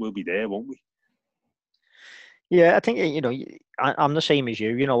on, we'll be there, won't we? Yeah, I think, you know, I'm the same as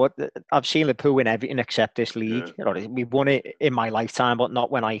you. You know what? I've seen Liverpool win everything except this league. Yeah. You know, we've won it in my lifetime, but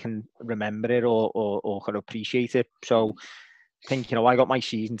not when I can remember it or can appreciate it. So I think, you know, I got my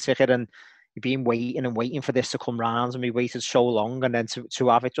season ticket and we've been waiting for this to come round, and we waited so long, and then to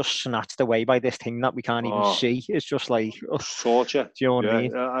have it just snatched away by this thing that we can't even see. It's just like torture. Do you know what I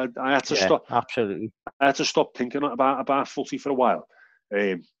mean? I had to stop. Absolutely. I had to stop thinking about footy for a while.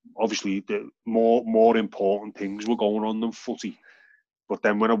 Obviously, the more important things were going on than footy. But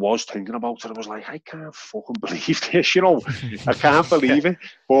then when I was thinking about it, I was like, I can't fucking believe this, you know. I can't believe it.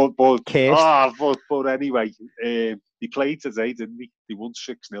 But anyway, they played today, didn't they? They won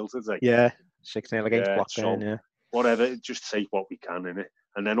 6-0 today. Yeah, 6-0 against Blackburn, so whatever, just take what we can, innit?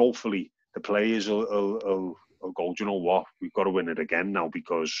 And then hopefully the players will go, do you know what? We've got to win it again now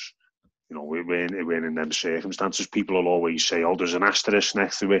because, you know, we're in them circumstances. People will always say, oh, there's an asterisk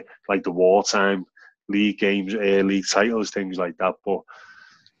next to it, like the wartime league games, league titles, things like that. But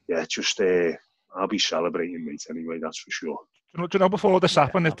yeah, just I'll be celebrating, mate, anyway, that's for sure. Do you know before this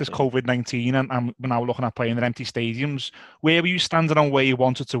happened, if there's COVID-19 and we're now looking at playing in empty stadiums, where were you standing on where you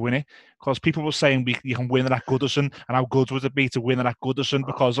wanted to win it? Because people were saying you can win it at Goodison, and how good would it be to win it at Goodison?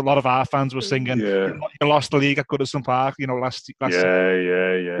 Because a lot of our fans were singing, you lost the league at Goodison Park, you know, last season.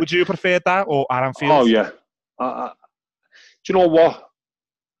 Yeah. Would you prefer that or Anfield? Oh, yeah. Do you know what?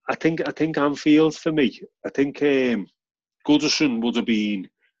 I think Anfield for me. I think Goodison would have been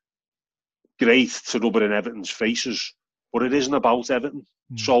great to rub it in Everton's faces. But it isn't about Everton.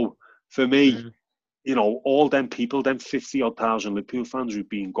 So for me, you know, all them people, them 50,000 Liverpool fans who've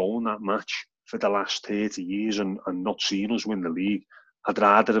been going that match for the last 30 years and not seeing us win the league, I'd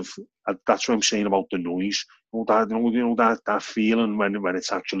rather have. That's what I'm saying about the noise. That feeling when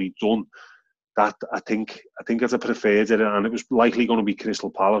it's actually done. That I think I'd have preferred it, and it was likely going to be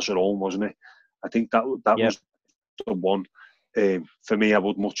Crystal Palace at home, wasn't it? I think that was the one. For me, I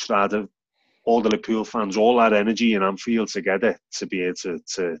would much rather all the Liverpool fans, all that energy in Anfield together to be able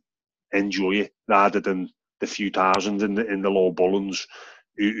to enjoy it, rather than the few thousand in the low Bullens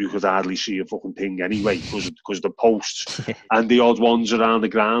who could hardly see a fucking thing anyway because of the posts and the odd ones around the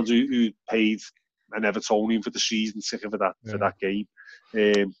ground who paid an Evertonian for the season ticket for that game.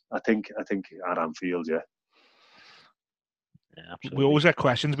 I think at Anfield, yeah. Yeah, we always get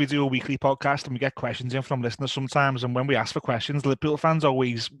questions. We do a weekly podcast and we get questions in from listeners sometimes, and when we ask for questions, Liverpool fans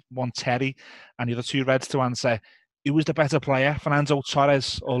always want Terry and the other two Reds to answer who was the better player, Fernando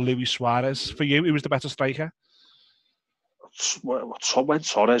Torres or Luis Suarez. For you, who was the better striker? When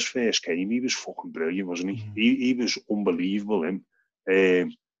Torres first came, he was fucking brilliant, wasn't he? He was unbelievable, him.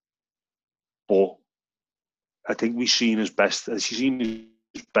 But I think we've seen his best days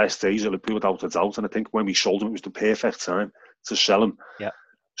at Liverpool without a doubt, and I think when we sold him, it was the perfect time to sell him. Yeah.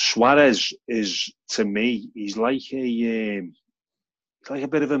 Suarez is, to me, he's like a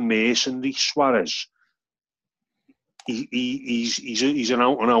bit of a mercenary. Suarez. He's an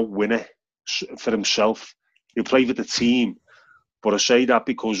out-and-out winner for himself. He'll play for the team, but I say that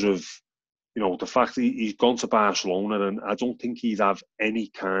because of, you know, the fact that he's gone to Barcelona, and I don't think he'd have any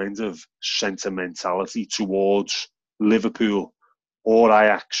kind of sentimentality towards Liverpool or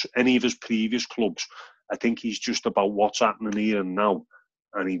Ajax, any of his previous clubs. I think he's just about what's happening here and now,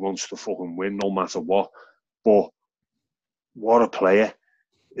 and he wants to fucking win no matter what. But what a player.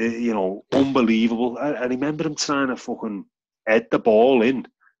 You know, unbelievable. I remember him trying to fucking head the ball in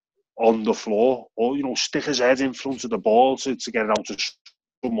on the floor, or, you know, stick his head in front of the ball to get it out of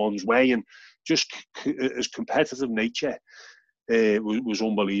someone's way, and just his competitive nature. was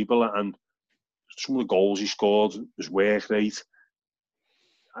unbelievable, and some of the goals he scored, his work rate.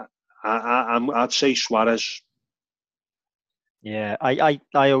 I'd say Suarez. Yeah, I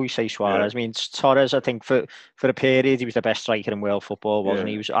always say Suarez. I mean, Torres, I think for a period, he was the best striker in world football, wasn't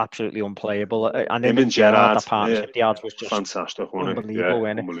he? He was absolutely unplayable. And Him then and Gerrard, that partnership, the odds was just fantastic, wasn't unbelievable,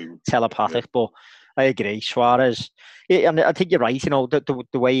 it? Unbelievable. Telepathic, but I agree, Suarez. And I think you're right, you know, the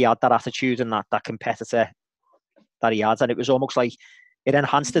way he had that attitude and that competitor that he had, and it was almost like it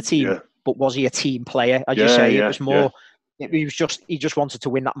enhanced the team, but was he a team player? As you say, it was more... He just wanted to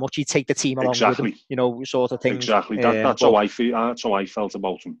win that much. He'd take the team along with him, you know, sort of thing. Exactly. That's how I feel. That's how I felt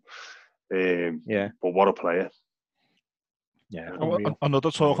about him. But what a player. Yeah. Another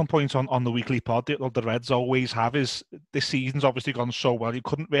talking point on the weekly pod that the Reds always have is this season's obviously gone so well. You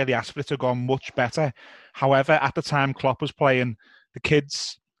couldn't really ask for it to go much better. However, at the time Klopp was playing, the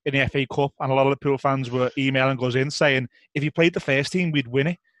kids in the FA Cup and a lot of Liverpool fans were emailing us in saying, if you played the first team, we'd win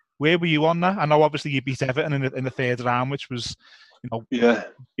it. Where were you on that? I know obviously you beat Everton in the third round, which was, you know,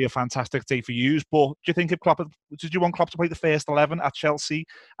 be a fantastic day for you. But do you think did you want Klopp to play the first 11 at Chelsea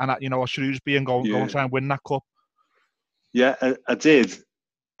and at, you know, at Shrewsbury and go and try and win that cup? Yeah, I did,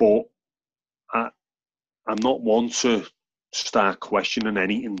 but I'm not one to start questioning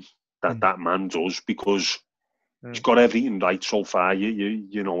anything that man does, because he's got everything right so far.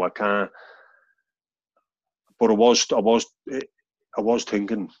 You know, I can't. But I was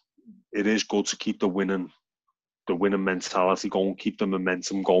thinking, it is good to keep the winning mentality going, keep the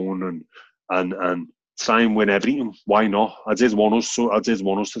momentum going, and try and win everything. Why not? I did want us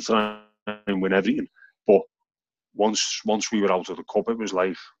to try and win everything, but once we were out of the cup, it was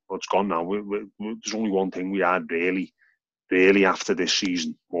like, well, it's gone now. There's only one thing we had really after this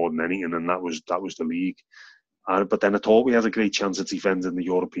season more than anything, and that was the league. But then I thought we had a great chance of defending the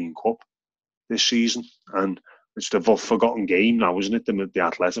European Cup this season, and it's the forgotten game now, isn't it? The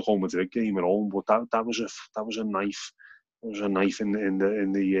Atletico Madrid game at home, but that was a knife. It was a knife in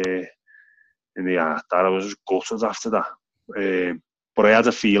the heart. That I was gutted after that. But I had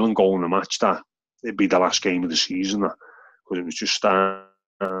a feeling going the match that it'd be the last game of the season, because it was just starting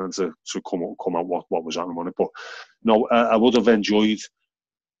to come out what was happening on it. But no, I would have enjoyed.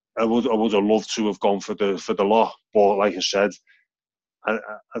 I would have loved to have gone for the lot, but like I said, I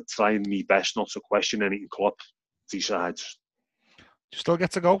tried my best not to question anything Klopp decides. You still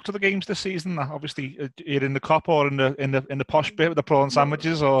get to go to the games this season? Obviously, you're in the Cup or in the posh bit with the prawn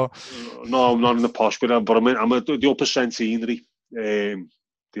sandwiches, or no, I'm not in the posh bit. But I'm at the upper centenary, the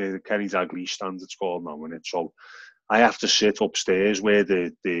Kenny Dalglish stand. It's called now, isn't it? So I have to sit upstairs where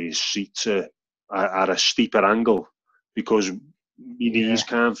the seats are at a steeper angle, because my knees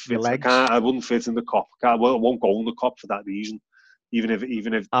can't fit. I wouldn't fit in the Cup. I won't go in the Cup for that reason. Even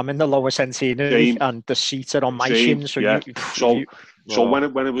if I'm in the lower centenary and the seats are on my shins. So when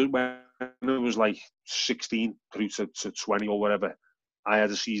it was like 16 through to 20 or whatever, I had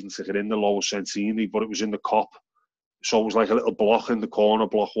a season ticket in the lower centenary, but it was in the Cup, so it was like a little block in the corner,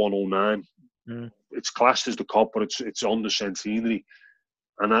 block 109. It's classed as the Cup, but it's on the centenary,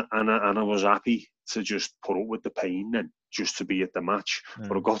 and I was happy to just put up with the pain then, just to be at the match.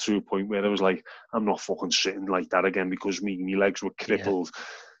 But I got to a point where I was like, I'm not fucking sitting like that again, because my legs were crippled.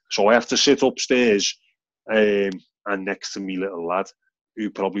 So I have to sit upstairs and next to me little lad, who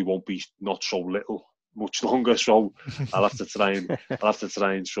probably won't be not so little much longer. So I'll have to try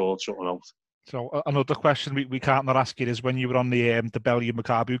and sort something out. So another question we can't not ask you is, when you were on the Bellew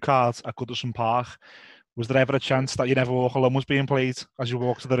Makabu card at Goodison Park, was there ever a chance that You Never Walk Alone was being played as you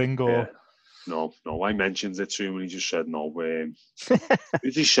walked to the ring? Or No, I mentioned it to him and he just said no.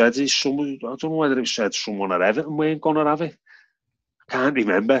 He said I don't know whether he said someone at Everton weren't going to have it. I can't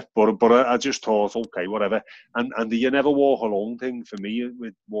remember, but I just thought, okay, whatever. And the You Never Walk Alone thing for me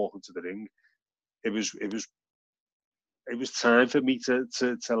with walking to the ring, it was time for me to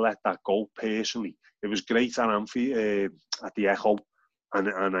let that go personally. It was great at Anfield, at the Echo and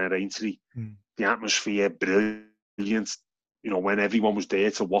at Aintree. The atmosphere, brilliant. You know, when everyone was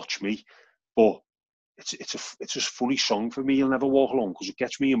there to watch me. But it's a funny song for me, You'll Never Walk Alone, because it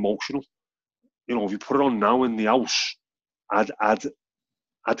gets me emotional. You know, if you put it on now in the house, I'd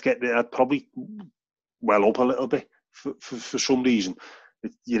probably well up a little bit for some reason.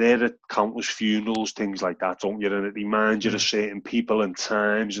 You hear at countless funerals, things like that, don't you? And it reminds you of certain people and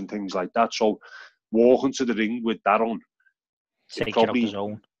times and things like that. So walking to the ring with that on, it probably,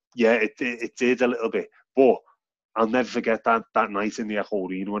 yeah, it did a little bit. But I'll never forget that night in the Echo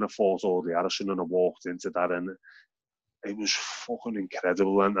Arena when I fought Audley Harrison and I walked into that, and it was fucking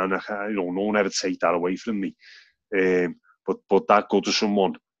incredible. And you know, no one ever take that away from me. But that Goodison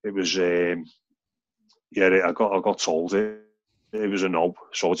one, it was I got told it it was a no.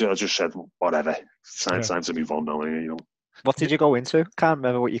 So I just said, whatever. It's time to move on now, you know. What did you go into? Can't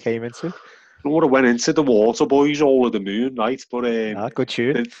remember what you came into. I would have went into the Water Boys, All of the Moon, right? But good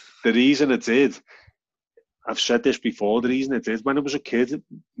tune. The reason it did, I've said this before, the reason it did, when I was a kid,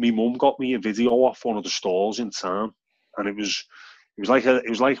 my mum got me a video off one of the stalls in town, and it was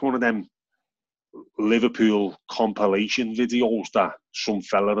like one of them Liverpool compilation videos that some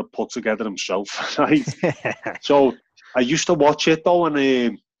fella had put together himself, right? So I used to watch it though, and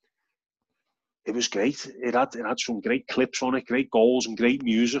it was great. It had some great clips on it, great goals and great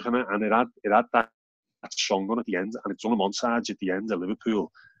music, and it had that song on at the end, and it's done a montage at the end of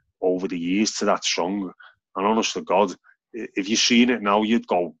Liverpool over the years to that song. And honest to God, if you've seen it now, you'd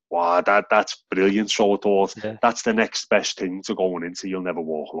go, wow, that's brilliant. So I thought, that's the next best thing to going into. You'll never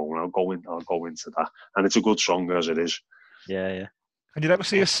walk alone. I'll go into that. And it's a good song as it is. Yeah. And you'd ever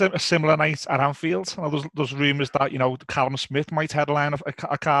see a similar night at Anfield? There's rumours that, you know, Callum Smith might headline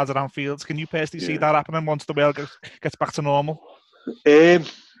a card at Anfield. Can you personally see that happening once the world gets back to normal?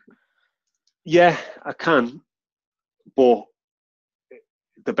 Yeah, I can. But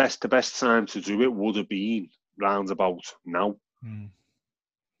the best time to do it would have been round about now. You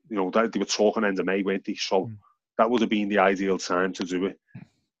know, they were talking end of May, weren't they? So that would have been the ideal time to do it.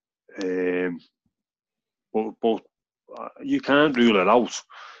 But you can't rule it out.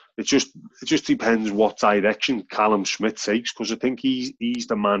 It just depends what direction Callum Smith takes, because I think he's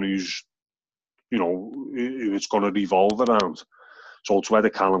the man who's, you know, who it's going to revolve around. So it's whether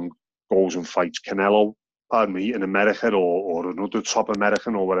Callum goes and fights Canelo, in America, or another top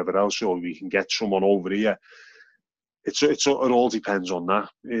American or whatever else, or we can get someone over here. It all depends on that,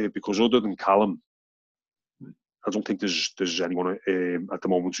 because other than Callum, I don't think there's anyone at the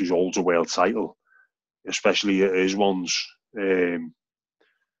moment who holds a world title, especially his ones. But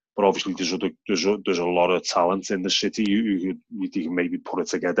obviously there's a lot of talent in the city who can maybe put it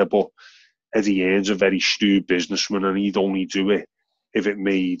together. But Eddie Hearn's a very shrewd businessman, and he'd only do it if it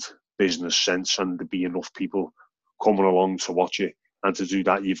made business sense and there'd be enough people coming along to watch it. And to do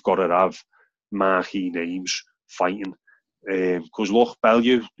that, you've got to have marquee names fighting. Because look,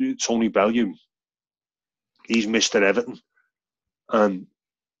 Tony Bellew, he's Mr. Everton, and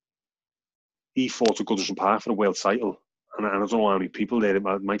he fought at Goodison Park for the world title. And I don't know how many people there, it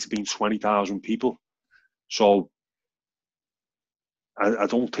might have been 20,000 people. So I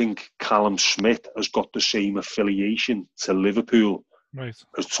don't think Callum Smith has got the same affiliation to Liverpool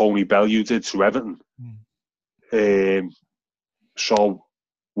as Tony Bellew did to Everton. So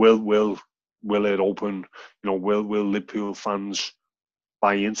will it open? You know, will Liverpool fans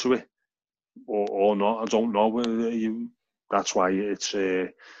buy into it or not? I don't know. That's why it's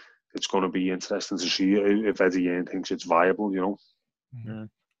going to be interesting to see if Eddie Hearn thinks it's viable. You know. Yeah.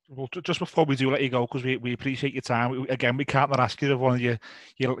 Well, just before we do let you go, because we appreciate your time. We can't not ask you of one of your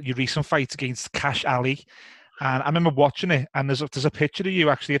recent fights against Cash Ali. And I remember watching it, and there's a picture of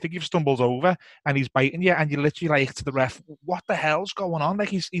you, actually. I think you've stumbled over, and he's biting you, and you're literally like to the ref, what the hell's going on? Like,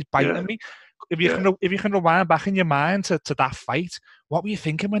 he's biting me. If you can rewind back in your mind to that fight, what were you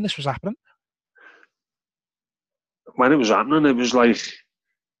thinking when this was happening? When it was happening, it was like,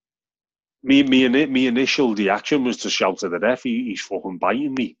 me initial reaction was to shout at the ref, he's fucking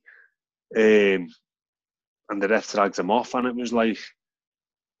biting me. And the ref dragged him off, and it was like,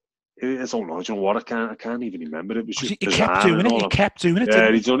 I don't know what, I can't even remember. It was just he kept doing it.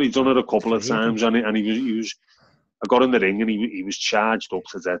 Yeah, he'd done it a couple of times, and he was. I got in the ring, and he was charged up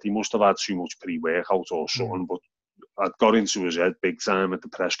to death. He must have had too much pre-workout or something, but I'd got into his head big time at the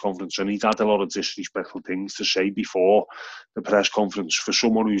press conference, and he'd had a lot of disrespectful things to say before the press conference for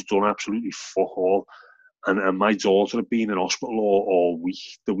someone who's done absolutely fuck all. And my daughter had been in hospital all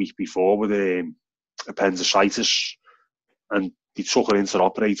week, the week before, with appendicitis, and they took her in to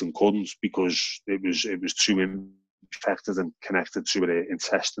operate and couldn't because it was too infected and connected to her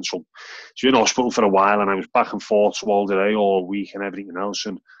intestine. So she was in hospital for a while, and I was back and forth to all day, all week, and everything else,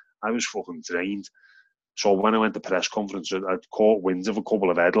 and I was fucking drained. So when I went to press conference, I'd caught wind of a couple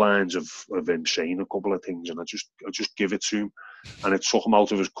of headlines of him saying a couple of things, and I just give it to him, and it took him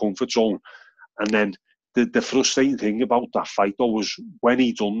out of his comfort zone. And then the frustrating thing about that fight though was when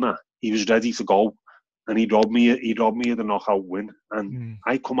he done that, he was ready to go, and he robbed me of the knockout win, and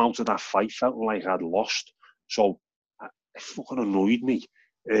I come out of that fight felt like I'd lost. So it fucking annoyed me.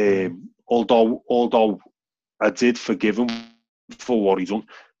 Although I did forgive him for what he done,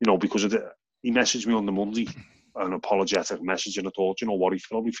 you know, because he messaged me on the Monday, an apologetic message, and I thought, you know what, he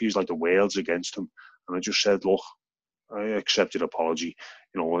probably feels like the world's against him, and I just said, look, I accept your apology,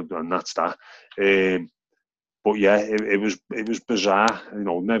 you know, and that's that. But yeah, it was bizarre. You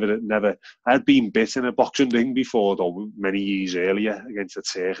know, never. I had been bit in a boxing ring before, though, many years earlier against a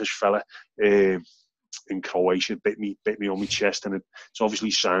Turkish fella in Croatia. Bit me on my chest, and it's obviously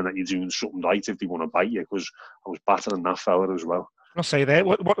a sign that you're doing something right if they want to bite you, because I was battering that fella as well. I'll say there.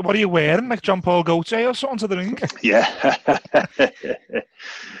 What are you wearing? Like John Paul Gaultier or something to the ring? Yeah.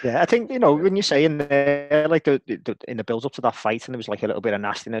 Yeah, I think, you know, when you're saying there, like in the build up to that fight, and there was like a little bit of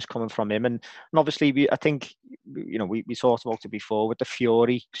nastiness coming from him, and obviously I think, you know, we talked about it before with the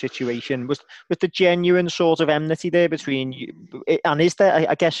Fury situation, with the genuine sort of enmity there between you, and is there?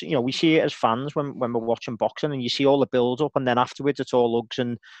 I guess, you know, we see it as fans when we're watching boxing, and you see all the build up, and then afterwards it's all hugs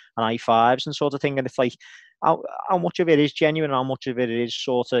and high fives and sort of thing, and it's like, how much of it is genuine, how much of it is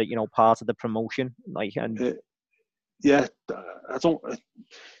sort of, you know, part of the promotion, like, and. Yeah,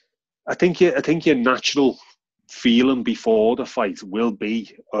 I think your natural feeling before the fight will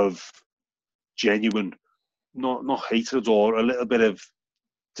be of genuine, not hatred or a little bit of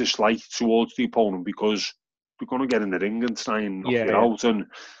dislike towards the opponent, because we're going to get in the ring and try and knock you out, and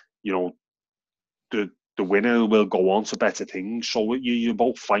you know the winner will go on to better things. So you're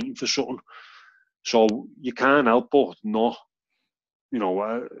both fighting for something. So you can't help but not, you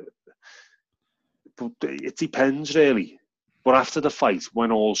know. But it depends, really. But after the fight,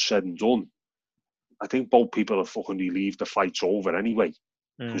 when all's said and done, I think both people are fucking relieved the fight's over anyway.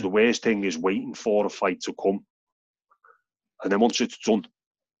 Because the worst thing is waiting for a fight to come. And then once it's done,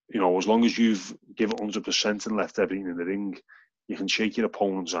 you know, as long as you've given 100% and left everything in the ring, you can shake your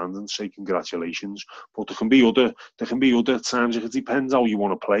opponent's hand and say congratulations. But there can be other times. It depends how you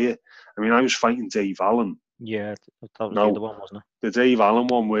want to play it. I mean, I was fighting Dave Allen. Yeah, that was the other one, wasn't it? The Dave Allen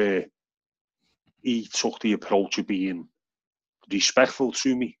one where he took the approach of being respectful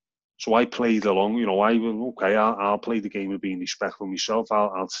to me. So I played along, you know, I'll play the game of being respectful myself.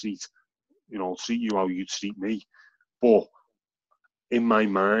 I'll treat you how you treat me. But in my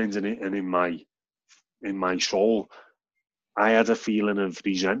mind and in my soul, I had a feeling of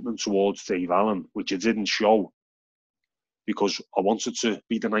resentment towards Dave Allen, which I didn't show, because I wanted to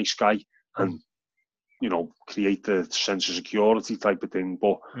be the nice guy and, you know, create the sense of security type of thing.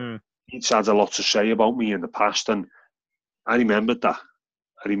 But he's had a lot to say about me in the past, and I remembered that.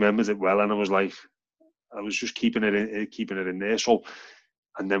 I remembered it well, and I was like, I was just keeping it in there. So,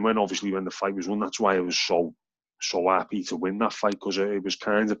 and then when the fight was won, that's why I was so happy to win that fight, because it was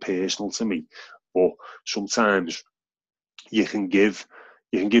kind of personal to me. But sometimes you can give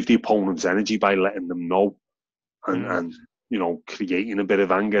the opponent's energy by letting them know, and you know, creating a bit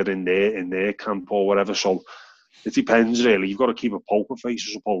of anger in their camp or whatever. So it depends, really. You've got to keep a poker face,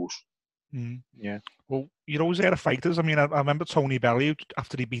 I suppose. Yeah. Well, you're always there of fighters. I mean, I remember Tony Bellew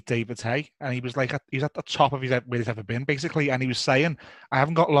after he beat David Haye, and he was like, he's at the top of where he's ever been, basically. And he was saying, "I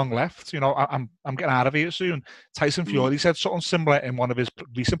haven't got long left. You know, I'm getting out of here soon." Tyson Fury said something similar in one of his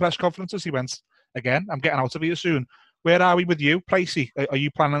recent press conferences. He went, "Again, I'm getting out of here soon." Where are we with you, Placey? Are you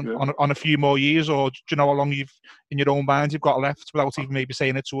planning on a few more years, or do you know how long you've in your own mind you've got left without even maybe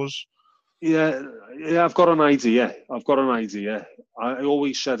saying it to us? Yeah, I've got an idea. I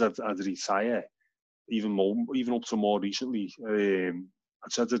always said I'd retire, even up to more recently. I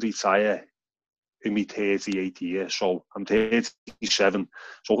said I'd retire in my 38th year. So I'm 37.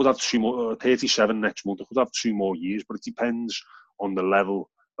 So I could have 37 next month. I could have 2 more years, but it depends on the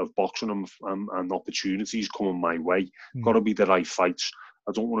level of boxing and opportunities coming my way. Got to be the right fights.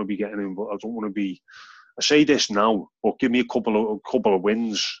 I don't want to be getting involved. I don't want to be. I say this now, but give me a couple of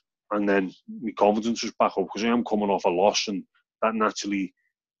wins, and then my confidence is back up, because I am coming off a loss, and that naturally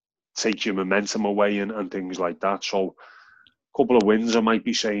takes your momentum away and things like that. So a couple of wins, I might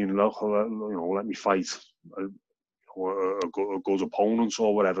be saying, look, you know, let me fight a good opponent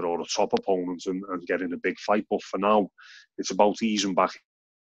or whatever, or a top opponent, and get in a big fight. But for now, it's about easing back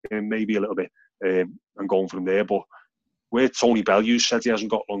in maybe a little bit and going from there. But where Tony Bellew said he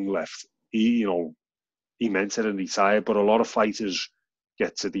hasn't got long left, he meant it and retired. But a lot of fighters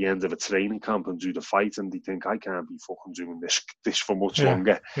get to the end of a training camp and do the fight, and they think, I can't be fucking doing this for much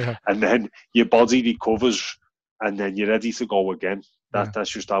longer. Yeah. And then your body recovers, and then you're ready to go again. That's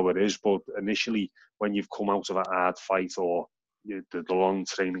just how it is. But initially, when you've come out of a hard fight or the long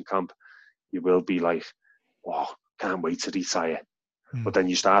training camp, you will be like, oh, can't wait to retire. But then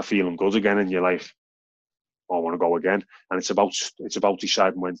you start feeling good again, and you're like, oh, I want to go again. And it's about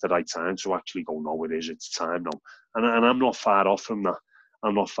deciding when's the right time to actually go, no, it's time now. And I'm not far off from that.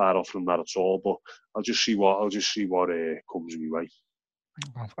 I'm not far off from that at all. But I'll just see what comes my way.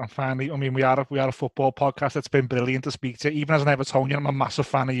 And finally, I mean, we are a football podcast. It's been brilliant to speak to you. Even as an Evertonian, I'm a massive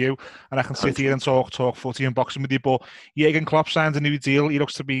fan of you, and I can sit here and talk footy and boxing with you. But Jurgen Klopp signed a new deal. He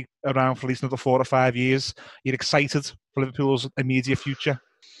looks to be around for at least another 4 or 5 years. You're excited for Liverpool's immediate future?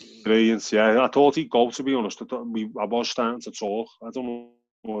 Brilliant, yeah. I thought he'd go, to be honest. I was starting to talk. I don't know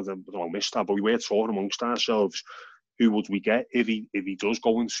whether I missed that, but we were talking amongst ourselves. Who would we get if he does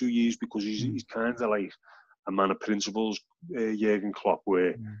go in 2 years? Because he's kind of like a man of principles, Jurgen Klopp,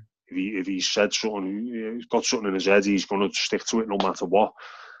 where if he said something, he's got something in his head, he's going to stick to it no matter what.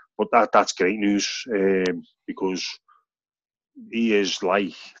 But that's great news, because he is,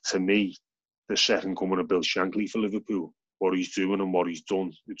 like, to me, the second coming of Bill Shankly for Liverpool. What he's doing and what he's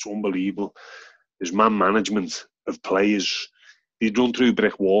done, it's unbelievable. His man management of players, he'd run through a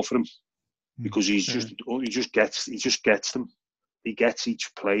brick wall for him, because he just gets them. He gets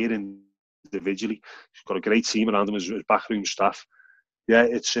each player individually. He's got a great team around him, his backroom staff. Yeah,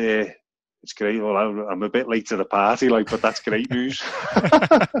 it's great. Well, I'm a bit late to the party, but that's great news.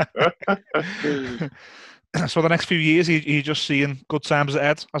 So the next few years, you're just seeing good times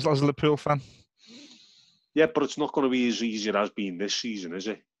ahead as a Liverpool fan? Yeah, but it's not going to be as easy as it has been this season, is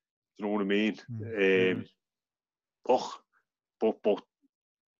it? Do you know what I mean? But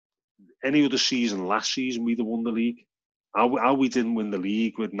any other season, last season, we'd have won the league. How we didn't win the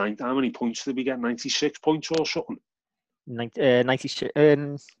league with how many points did we get? 96 points or something? 97,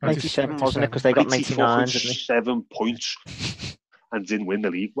 wasn't it? Because they got 99. 7 points and didn't win the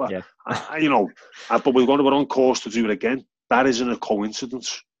league. Well, yeah. But we're on course to do it again. That isn't a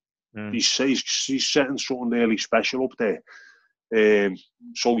coincidence. He's setting something really special up there.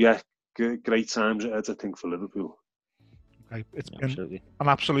 So yeah, great times ahead, I think, for Liverpool. Okay. It's been an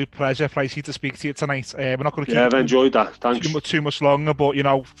absolute pleasure, Pricey, to speak to you tonight. We're not going to keep I've enjoyed that. Thanks. Too much longer, but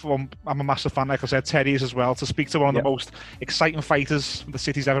I'm a massive fan, like I said, Terry's as well. To speak to one of the most exciting fighters the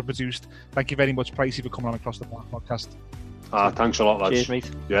city's ever produced. Thank you very much, Pricey, for coming on Across the Park podcast. Thanks a lot, lads. Cheers,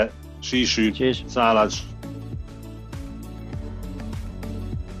 mate. Yeah. See you soon. Cheers. Bye, lads.